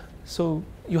 So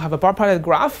you have a bipartite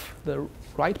graph, the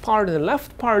right part and the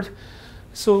left part.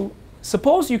 So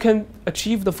suppose you can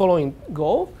achieve the following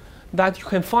goal, that you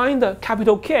can find a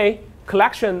capital K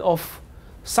collection of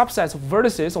subsets of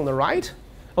vertices on the right,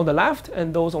 on the left,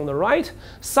 and those on the right,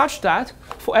 such that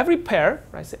for every pair,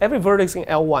 right, so every vertex in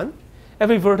L1,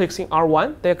 every vertex in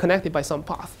R1, they are connected by some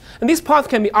path. And this path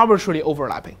can be arbitrarily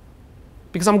overlapping,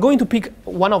 because I'm going to pick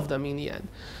one of them in the end.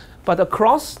 But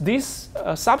across this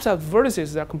subset of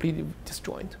vertices, they are completely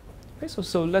disjoint. Okay,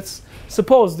 so let's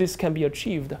suppose this can be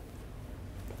achieved.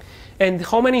 And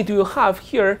how many do you have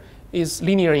here is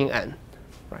linear in n,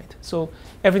 right? So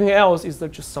everything else is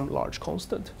just some large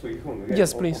constant. So Yihong, again,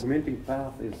 yes, please. Augmenting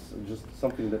path is just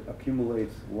something that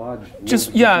accumulates large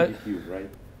diffuse, right?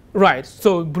 Right.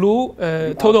 So blue,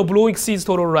 total blue exceeds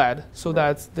total red, so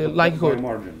that's the likelihood. By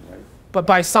margin, right? But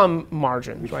by some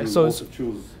margin, which right? You so also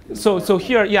choose so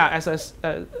here, yeah, as I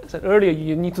said earlier,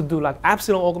 you need to do like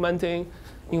epsilon augmenting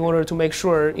in order to make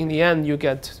sure in the end you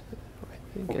get.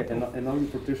 Okay, and now you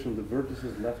partition the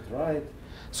vertices left, right.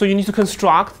 So you need to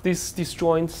construct this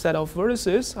disjoint set of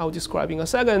vertices, I'll describe in a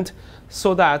second,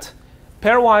 so that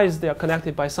pairwise they are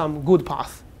connected by some good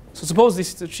path. So suppose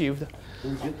this is achieved. Do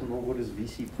we get to know what is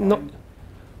VC prime? No.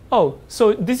 Oh,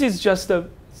 so this is just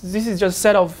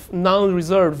set of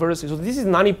non-reserved vertices. So this is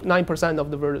 99% of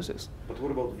the vertices. But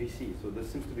what about VC? So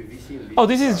this seems to be VC and VC. Oh,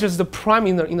 this is just the prime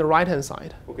in the right-hand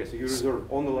side. Okay, so you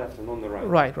reserve on the left and on the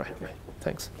right. Right.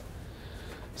 Thanks.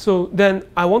 So then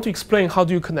I want to explain how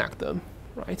do you connect them,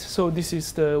 right? So this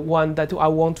is the one that I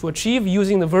want to achieve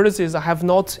using the vertices I have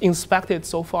not inspected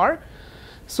so far.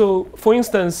 So for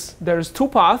instance, there's two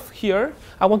paths here.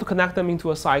 I want to connect them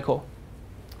into a cycle.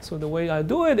 So the way I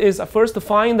do it is I first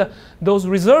find those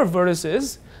reserved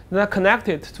vertices that are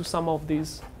connected to some of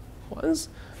these ones.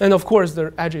 And of course,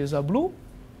 their edges are blue.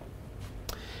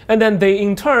 And then they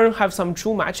in turn have some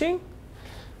true matching.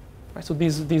 Right, so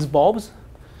these bulbs.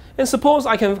 And suppose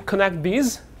I can connect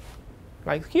these,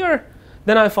 like here,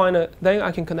 then then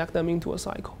I can connect them into a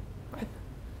cycle. Right?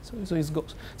 So it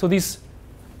goes. So this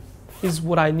is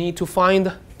what I need to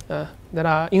find that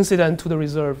are incident to the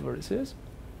reserved vertices.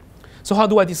 So how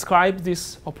do I describe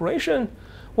this operation?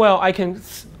 Well, I can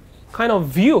kind of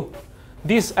view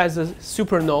this as a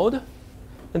supernode,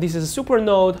 and this is a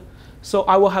supernode. So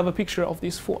I will have a picture of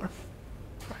this form.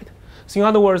 Right? So in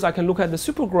other words, I can look at the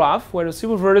supergraph where the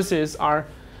super vertices are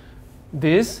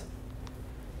this,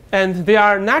 and they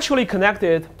are naturally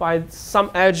connected by some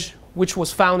edge which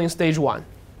was found in stage 1.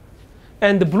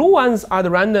 And the blue ones are the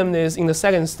randomness in the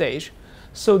second stage.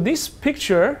 So this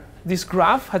picture, this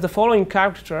graph, has the following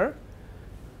character,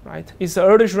 right? It's the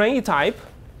Erdős-Rényi type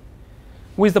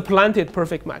with the planted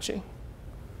perfect matching.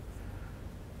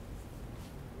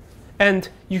 And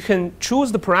you can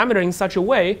choose the parameter in such a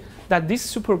way that this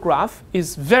supergraph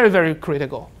is very, very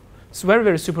critical. It's very,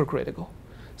 very supercritical.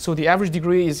 So the average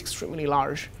degree is extremely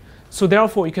large. So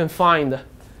therefore, you can find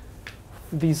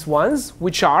these ones,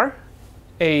 which are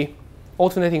a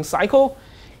alternating cycle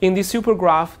in this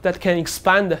supergraph that can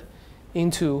expand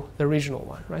into the regional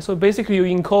one. Right? So basically, you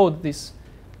encode this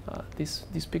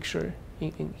picture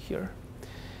in here.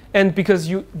 And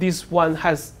because this one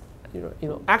has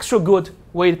extra good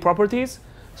weight properties,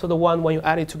 so the one when you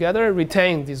add it together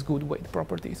retain these good weight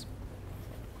properties.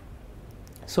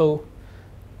 So,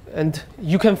 and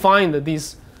you can find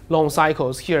these long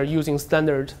cycles here using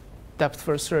standard depth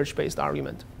first search based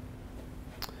argument.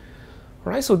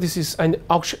 All right, so this is, and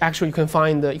actually you can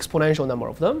find the exponential number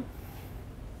of them.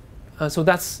 So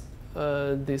that's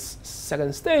this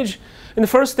second stage. In the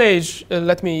first stage,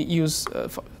 let me use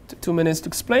 2 minutes to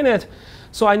explain it.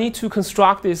 So I need to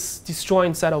construct this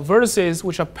disjoint set of vertices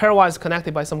which are pairwise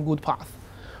connected by some good path.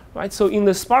 Right? So in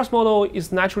the sparse model,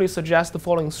 it naturally suggests the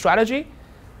following strategy.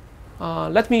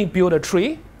 Let me build a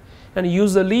tree and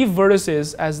use the leaf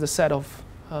vertices as the set of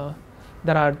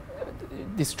that are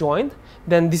disjoint.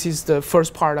 Then this is the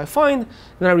first part I find.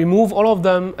 Then I remove all of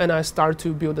them and I start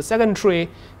to build the second tree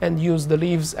and use the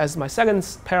leaves as my second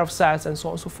pair of sets and so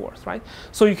on and so forth. Right?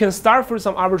 So you can start with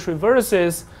some arbitrary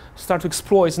vertices, start to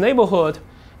explore its neighborhood,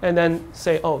 and then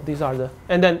say, oh, these are the,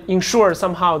 and then ensure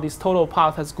somehow this total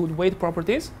path has good weight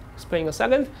properties. Explain in a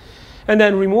second. And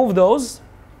then remove those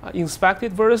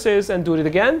inspected vertices and do it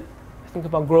again. Think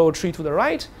about grow a tree to the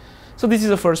right. So this is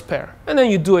the first pair, and then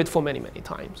you do it for many, many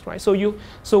times, right? So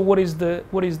what is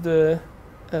the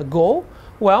goal?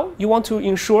 Well, you want to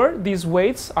ensure these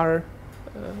weights are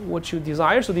what you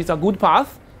desire. So these are good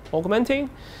path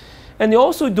augmenting, and you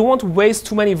also don't want to waste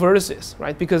too many vertices,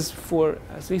 right? Because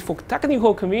at least for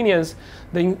technical convenience,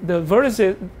 the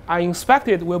vertices I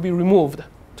inspected will be removed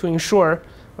to ensure,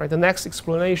 right, the next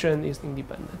explanation is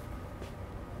independent.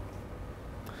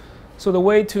 So the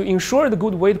way to ensure the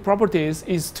good weight properties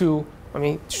is to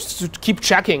keep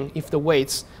checking if the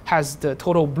weights has the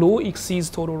total blue exceeds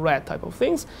total red type of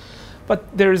things.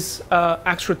 But there's an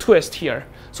extra twist here.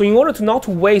 So in order to not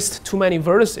waste too many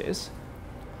vertices,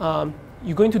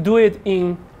 you're going to do it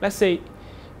in, let's say,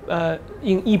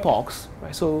 in epochs.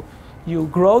 Right? So you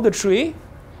grow the tree,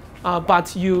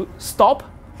 but you stop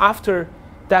after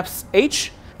depth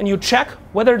h, and you check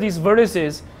whether these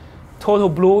vertices total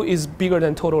blue is bigger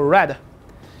than total red.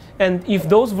 And if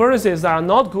those vertices are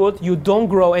not good, you don't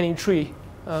grow any tree.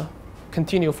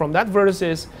 Continue from that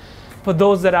vertices. For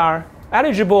those that are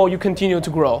eligible, you continue to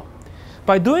grow.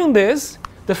 By doing this,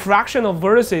 the fraction of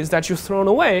vertices that you've thrown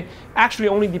away actually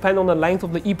only depend on the length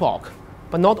of the epoch,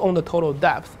 but not on the total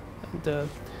depth. And,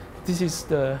 this is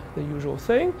the usual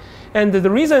thing. And the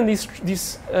reason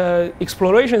this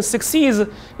exploration succeeds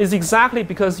is exactly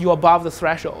because you're above the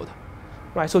threshold.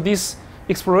 Right? So this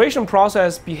exploration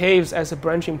process behaves as a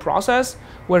branching process,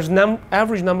 whereas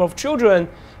average number of children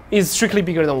is strictly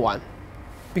bigger than 1,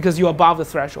 because you're above the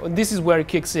threshold. And this is where it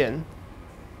kicks in.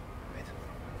 Right.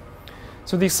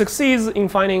 So this succeeds in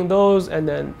finding those, and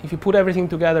then if you put everything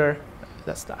together,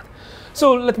 that's that.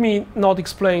 So let me not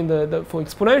explain for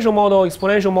exponential model.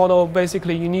 Exponential model,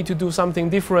 basically, you need to do something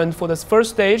different for the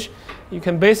first stage. You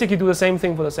can basically do the same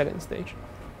thing for the second stage.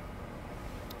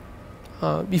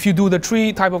 If you do the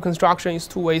tree type of construction, it's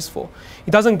too wasteful.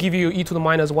 It doesn't give you e to the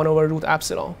minus 1 over root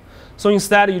epsilon. So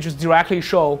instead, you just directly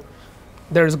show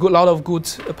there's a lot of good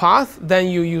path. Then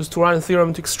you use Turan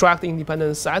theorem to extract the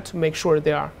independent set to make sure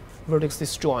they are vertex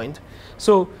disjoint.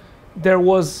 So there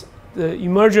was the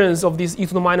emergence of this e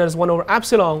to the minus 1 over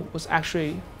epsilon was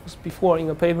before in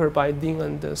a paper by Ding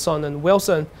and Sun and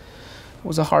Wilson. It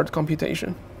was a hard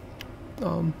computation.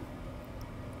 Okay.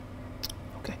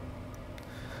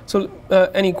 So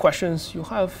any questions you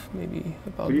have maybe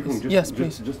about this? Yes,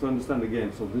 please. Just to understand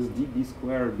again, so this dB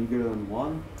squared bigger than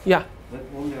 1? Yeah. That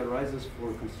only arises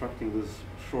for constructing this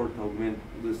short augment,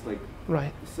 this like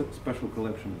right. Special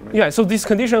collection, right? Yeah, so this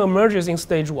condition emerges in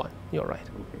stage 1. You're right.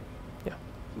 Okay. Yeah.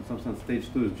 In some sense,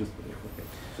 stage 2 is just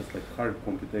like hard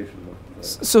computation.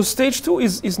 So stage 2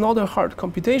 is not a hard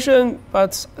computation,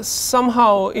 but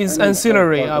somehow is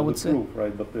ancillary, I would say. Proof,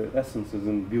 right? But the essence is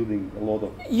in building a lot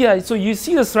of. Yeah. So you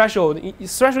see the threshold. The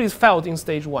threshold is felt in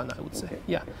stage 1, I would say.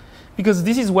 Yeah. Okay. Because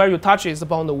this is where you touch is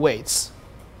upon the weights.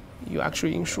 You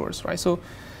actually ensures, right?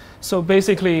 So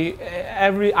basically,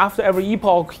 after every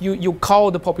epoch, you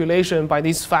call the population by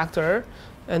this factor,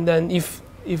 and then if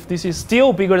this is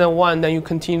still bigger than 1, then you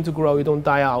continue to grow. You don't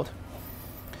die out.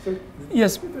 So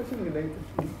yes. Is this related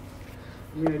to, I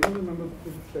mean, I don't remember the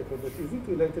physics paper, but is it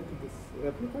related to this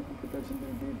replica computation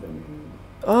they did? I mean,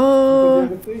 because you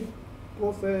have a three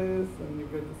process and you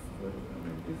get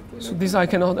this. So this I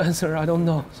cannot answer. I don't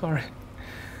know. Sorry.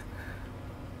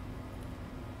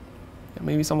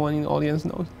 Maybe someone in the audience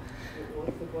knows.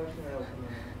 What's the question?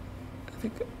 I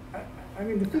think. I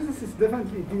mean, the physicists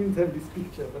definitely didn't have this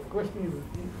picture, but the question is,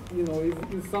 you know,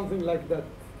 is something like that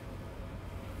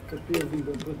appears in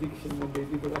the prediction when they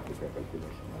did the replica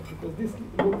calculation, right? Because this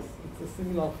looks, it's a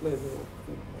similar flavor of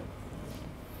thing. Right?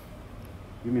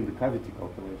 You mean the cavity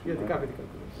calculation? Yeah, the right? cavity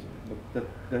calculation. But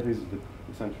that is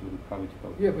essentially the cavity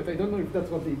calculation. Yeah, but I don't know if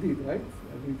that's what they did, right?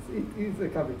 I mean, it is a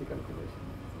cavity calculation.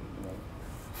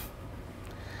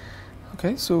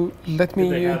 Okay, so let me. Do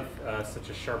they have such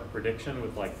a sharp prediction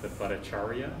with like the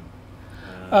Bhattacharya?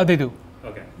 They do.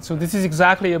 Okay. So this is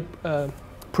exactly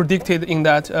predicted in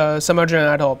that Samarjan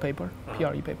et al. Paper,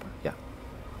 PRE paper. Yeah.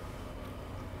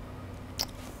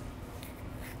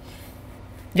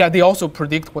 Yeah, they also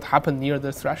predict what happened near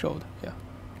the threshold. Yeah.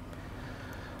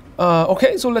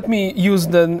 Okay, so let me use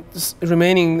the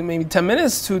remaining maybe 10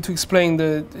 minutes to explain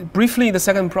briefly the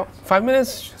second 5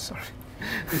 minutes. Sorry.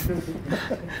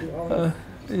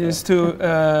 Just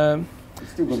to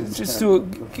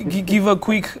give a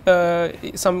quick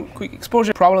some quick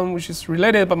exposure problem, which is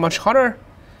related but much harder.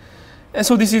 And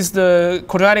so this is the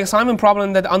quadratic assignment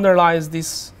problem that underlies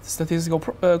this statistical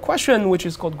question, which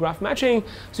is called graph matching.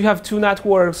 So you have two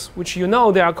networks, which you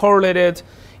know they are correlated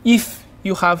if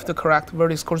you have the correct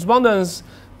vertex correspondence,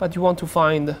 but you want to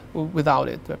find without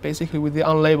it, basically with the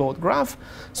unlabeled graph.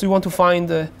 So you want to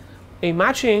find a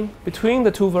matching between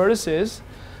the two vertices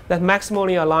that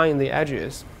maximally align the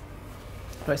edges.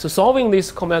 Right, so solving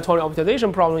this combinatorial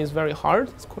optimization problem is very hard.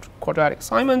 It's called quadratic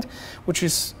assignment, which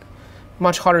is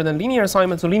much harder than linear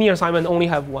assignment. So linear assignment only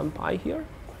have one pi here.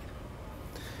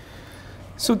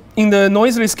 So in the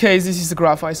noiseless case, this is the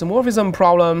graph isomorphism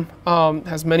problem.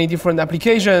 Has many different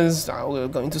applications. We're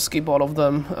going to skip all of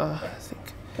them, I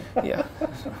think. Yeah.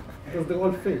 Because they're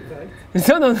all fake, right?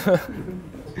 No.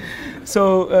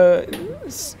 So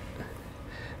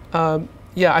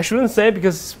yeah, I shouldn't say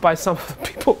because by some of the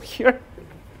people here.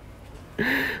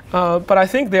 But I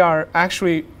think they are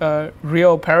actually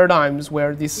real paradigms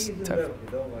where this.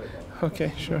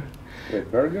 Okay, sure. Wait,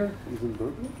 Berger? Is it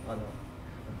Berger? Oh, no.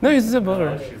 No, it's a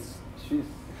Berger. She's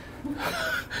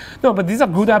No, but these are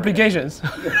good applications.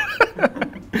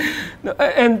 No,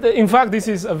 and in fact, this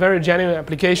is a very genuine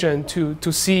application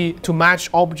to match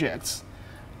objects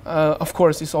of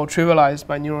course, it's all trivialized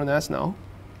by neural nets now.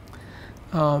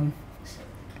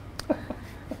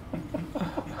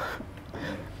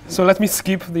 So let me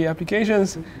skip the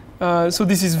applications. So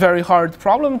this is very hard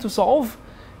problem to solve.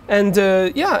 And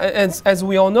yeah, as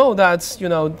we all know that,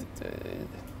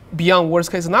 beyond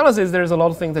worst case analysis, there's a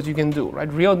lot of things that you can do, right?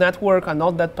 Real networks are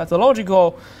not that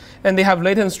pathological, and they have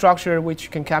latent structure which you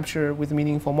can capture with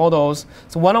meaningful models.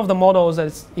 So one of the models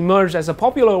that's emerged as a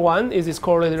popular one is this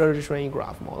correlated Erdős-Rényi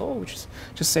graph model, which is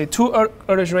just say two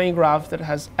Erdős-Rényi graph that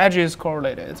has edges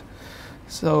correlated.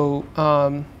 So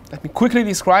let me quickly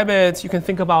describe it. You can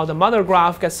think about the mother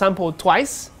graph gets sampled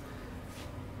twice,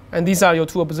 and these are your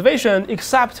two observations,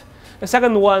 except the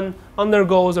second one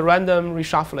undergoes a random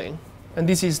reshuffling. And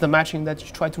this is the matching that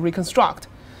you try to reconstruct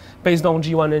based on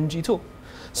G1 and G2.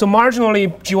 So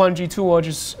marginally, G1, G2 are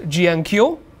just G and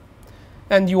Q,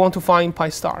 and you want to find pi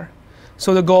star.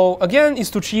 So the goal, again, is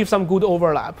to achieve some good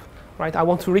overlap, right? I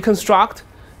want to reconstruct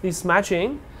this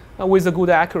matching with a good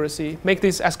accuracy, make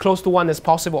this as close to 1 as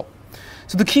possible.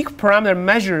 So the key parameter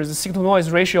measures the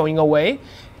signal-to-noise ratio in a way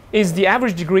is the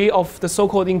average degree of the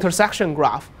so-called intersection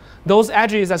graph. Those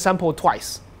edges are sampled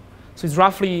twice. So it's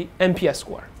roughly NPS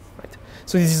square. Right?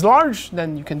 So if it's large,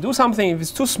 then you can do something. If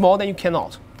it's too small, then you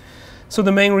cannot. So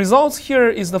the main results here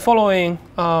is the following.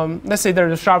 Let's say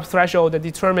there's a sharp threshold that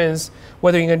determines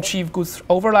whether you can achieve good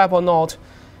overlap or not.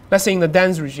 Let's say in the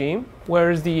dense regime,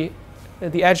 where the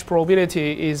edge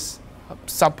probability is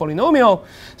subpolynomial.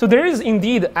 So there is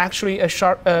indeed actually a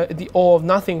sharp, the all of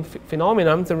nothing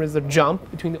phenomenon. There is a jump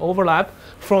between the overlap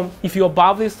from if you're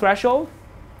above this threshold,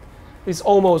 it's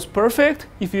almost perfect.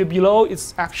 If you're below,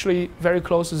 it's actually very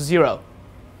close to 0.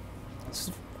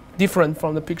 It's different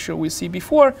from the picture we see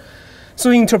before.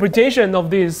 So interpretation of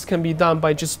this can be done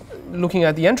by just looking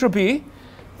at the entropy.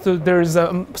 So there is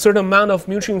a certain amount of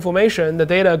mutual information the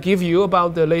data give you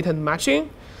about the latent matching.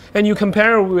 And you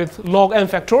compare with log n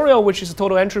factorial, which is the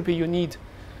total entropy you need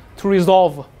to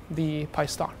resolve the pi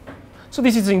star. So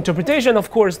this is the interpretation.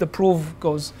 Of course, the proof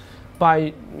goes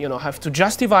by, have to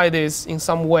justify this in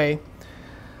some way.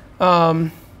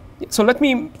 So let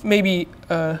me maybe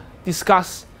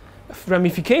discuss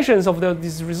ramifications of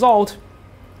this result.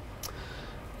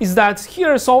 Is that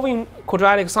here solving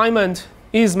quadratic assignment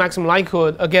is maximum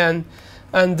likelihood again,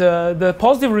 and the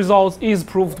positive result is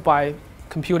proved by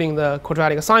computing the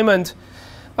quadratic assignment,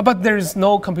 but there is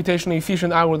no computationally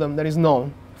efficient algorithm that is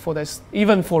known for this,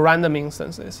 even for random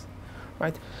instances,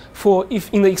 right? For if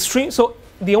in the extreme, so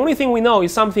the only thing we know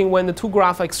is something when the two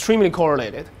graphs are extremely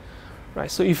correlated,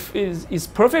 right? So if it is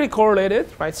perfectly correlated,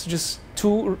 right? So just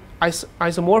two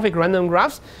isomorphic random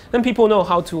graphs, then people know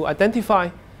how to identify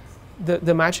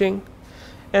the matching.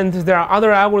 And there are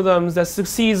other algorithms that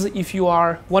succeeds if you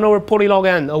are 1/polylog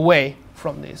n away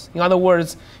from this. In other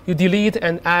words, you delete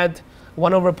and add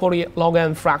 1/polylog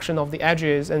n fraction of the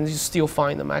edges, and you still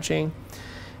find the matching.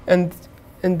 And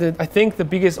I think the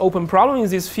biggest open problem in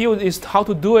this field is how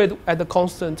to do it at the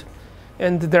constant.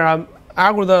 And there are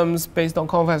algorithms based on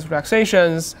convex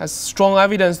relaxations, has strong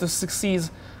evidence to succeed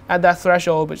at that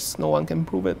threshold, but no one can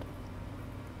prove it.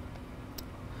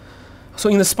 So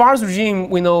in the sparse regime,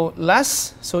 we know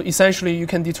less. So essentially, you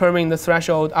can determine the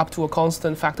threshold up to a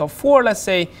constant factor of 4, let's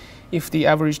say, if the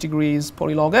average degree is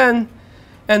polylog n.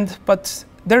 But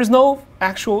there is no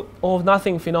actual all of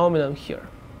nothing phenomenon here.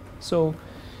 So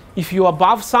if you're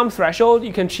above some threshold,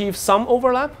 you can achieve some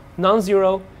overlap,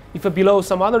 non-zero. If you're below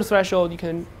some other threshold, you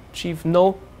can achieve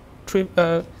no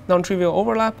non-trivial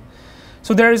overlap.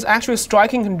 So there is actually a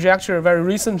striking conjecture very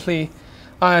recently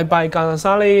by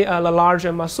Ganasali, Lalarge,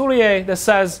 and Massoulier that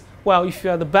says, well, if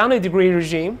you have the bounded degree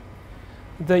regime,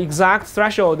 the exact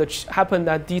threshold that happened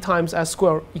at d times s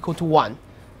squared equal to 1,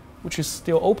 which is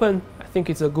still open. I think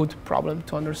it's a good problem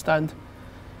to understand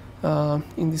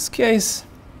in this case.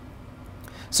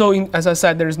 So as I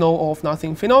said, there is no all of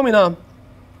nothing phenomena.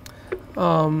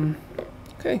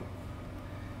 Okay.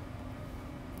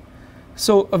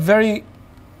 So a very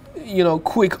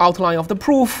quick outline of the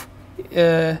proof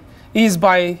is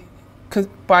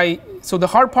so the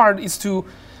hard part is to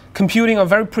computing a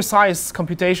very precise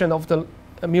computation of the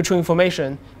mutual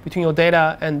information between your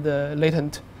data and the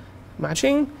latent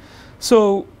matching.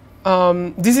 So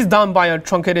this is done by a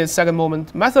truncated second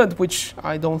moment method, which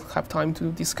I don't have time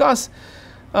to discuss.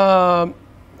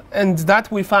 And that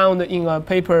we found in a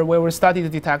paper where we studied the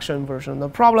detection version of the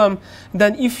problem.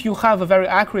 Then if you have a very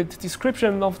accurate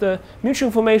description of the mutual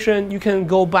information, you can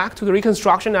go back to the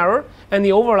reconstruction error and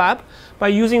the overlap by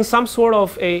using some sort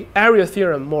of a area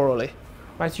theorem, morally.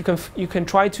 Right? You can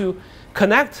try to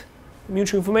connect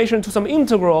mutual information to some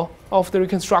integral of the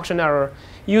reconstruction error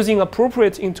using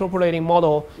appropriate interpolating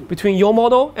model between your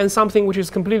model and something which is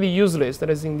completely useless, that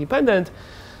is independent.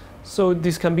 So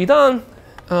this can be done.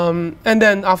 And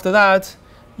then after that,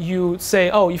 you say,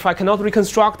 oh, if I cannot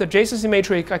reconstruct the adjacency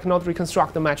matrix, I cannot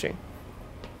reconstruct the matching.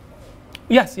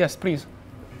 Yes, yes, please.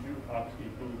 Did you ask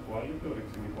equal equality or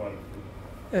it's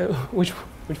inequality?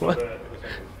 Which one?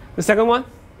 The second one?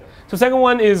 Yeah. So second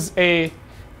one is a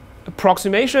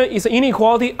approximation. It's an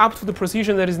inequality up to the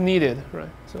precision that is needed, right?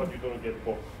 So but you don't get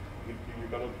both.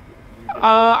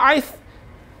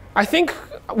 I think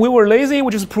we were lazy.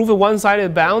 We just prove a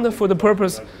one-sided bound for the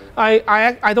purpose.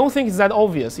 I don't think it's that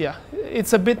obvious. Yeah,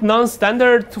 it's a bit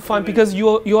non-standard to find because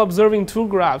you're observing two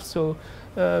graphs. So.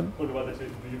 What I say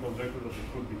is, do you conjecture that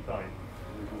it could be tight?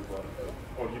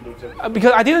 Or you don't just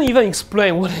because I didn't even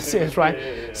explain what it is, right?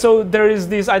 Yeah. So there is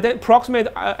this approximate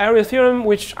area theorem,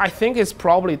 which I think is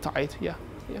probably tight. Yeah,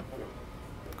 yeah.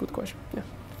 Good question. Yeah.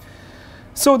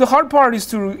 So the hard part is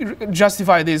to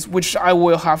justify this, which I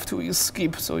will have to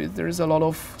skip. So there is a lot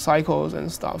of cycles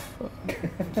and stuff.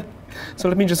 So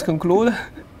let me just conclude.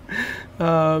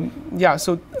 Yeah.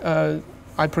 So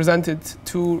I presented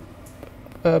two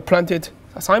planted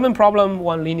assignment problem,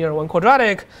 one linear, one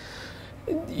quadratic.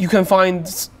 You can find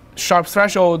sharp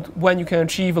threshold when you can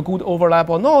achieve a good overlap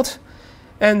or not.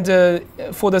 And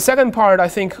for the second part, I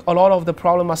think a lot of the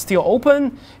problem are still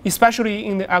open, especially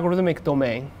in the algorithmic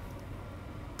domain.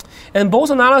 And both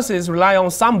analyses rely on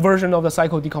some version of the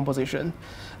cycle decomposition.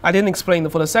 I didn't explain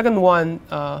for the second one.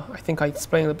 I think I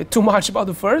explained a bit too much about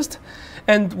the first.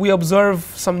 And we observe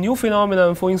some new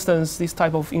phenomenon, for instance, this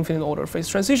type of infinite order phase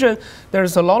transition.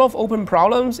 There's a lot of open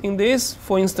problems in this.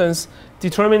 For instance,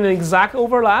 determining the exact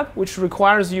overlap, which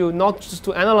requires you not just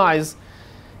to analyze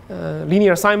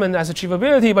linear assignment as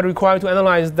achievability, but require to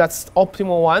analyze that's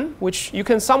optimal one, which you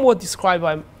can somewhat describe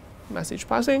by message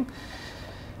passing.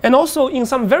 And also in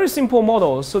some very simple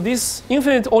models. So this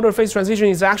infinite order phase transition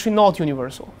is actually not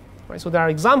universal. Right? So there are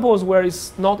examples where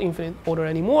it's not infinite order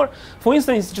anymore. For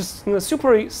instance, it's just in a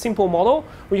super simple model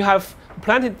where you have a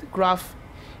planted graph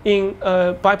in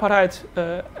a bipartite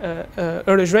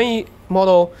Euler-Lejeune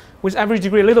model with average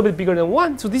degree a little bit bigger than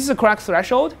 1. So this is a correct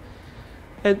threshold.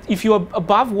 And if you are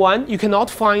above 1, you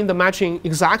cannot find the matching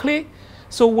exactly.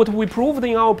 So what we proved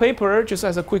in our paper, just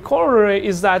as a quick corollary,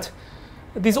 is that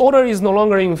this order is no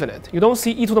longer infinite. You don't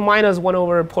see e to the minus 1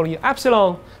 over poly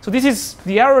epsilon. So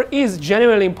the error is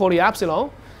genuinely in poly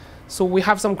epsilon. So we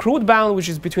have some crude bound, which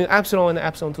is between epsilon and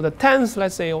epsilon to the 10th,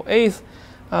 let's say, or 8th.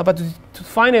 But to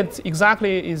find it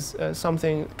exactly is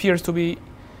something appears to be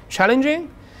challenging.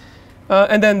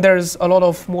 And then there's a lot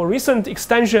of more recent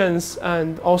extensions,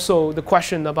 and also the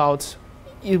question about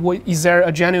is there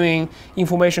a genuine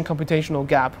information computational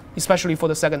gap, especially for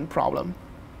the second problem.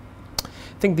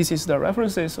 I think this is the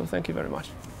references, so thank you very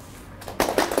much.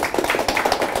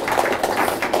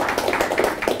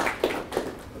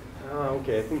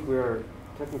 Okay, I think we are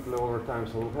technically over time,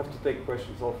 so we'll have to take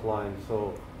questions offline.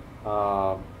 So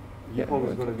Yihong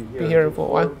is going to be here for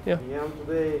a while. Yeah. PM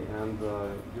today, and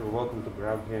you're welcome to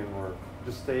grab him or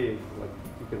just stay. Like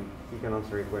he can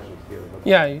answer your questions here. But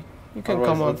yeah, you can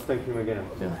come on. Let's thank him again.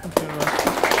 Yeah, thank you very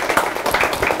much.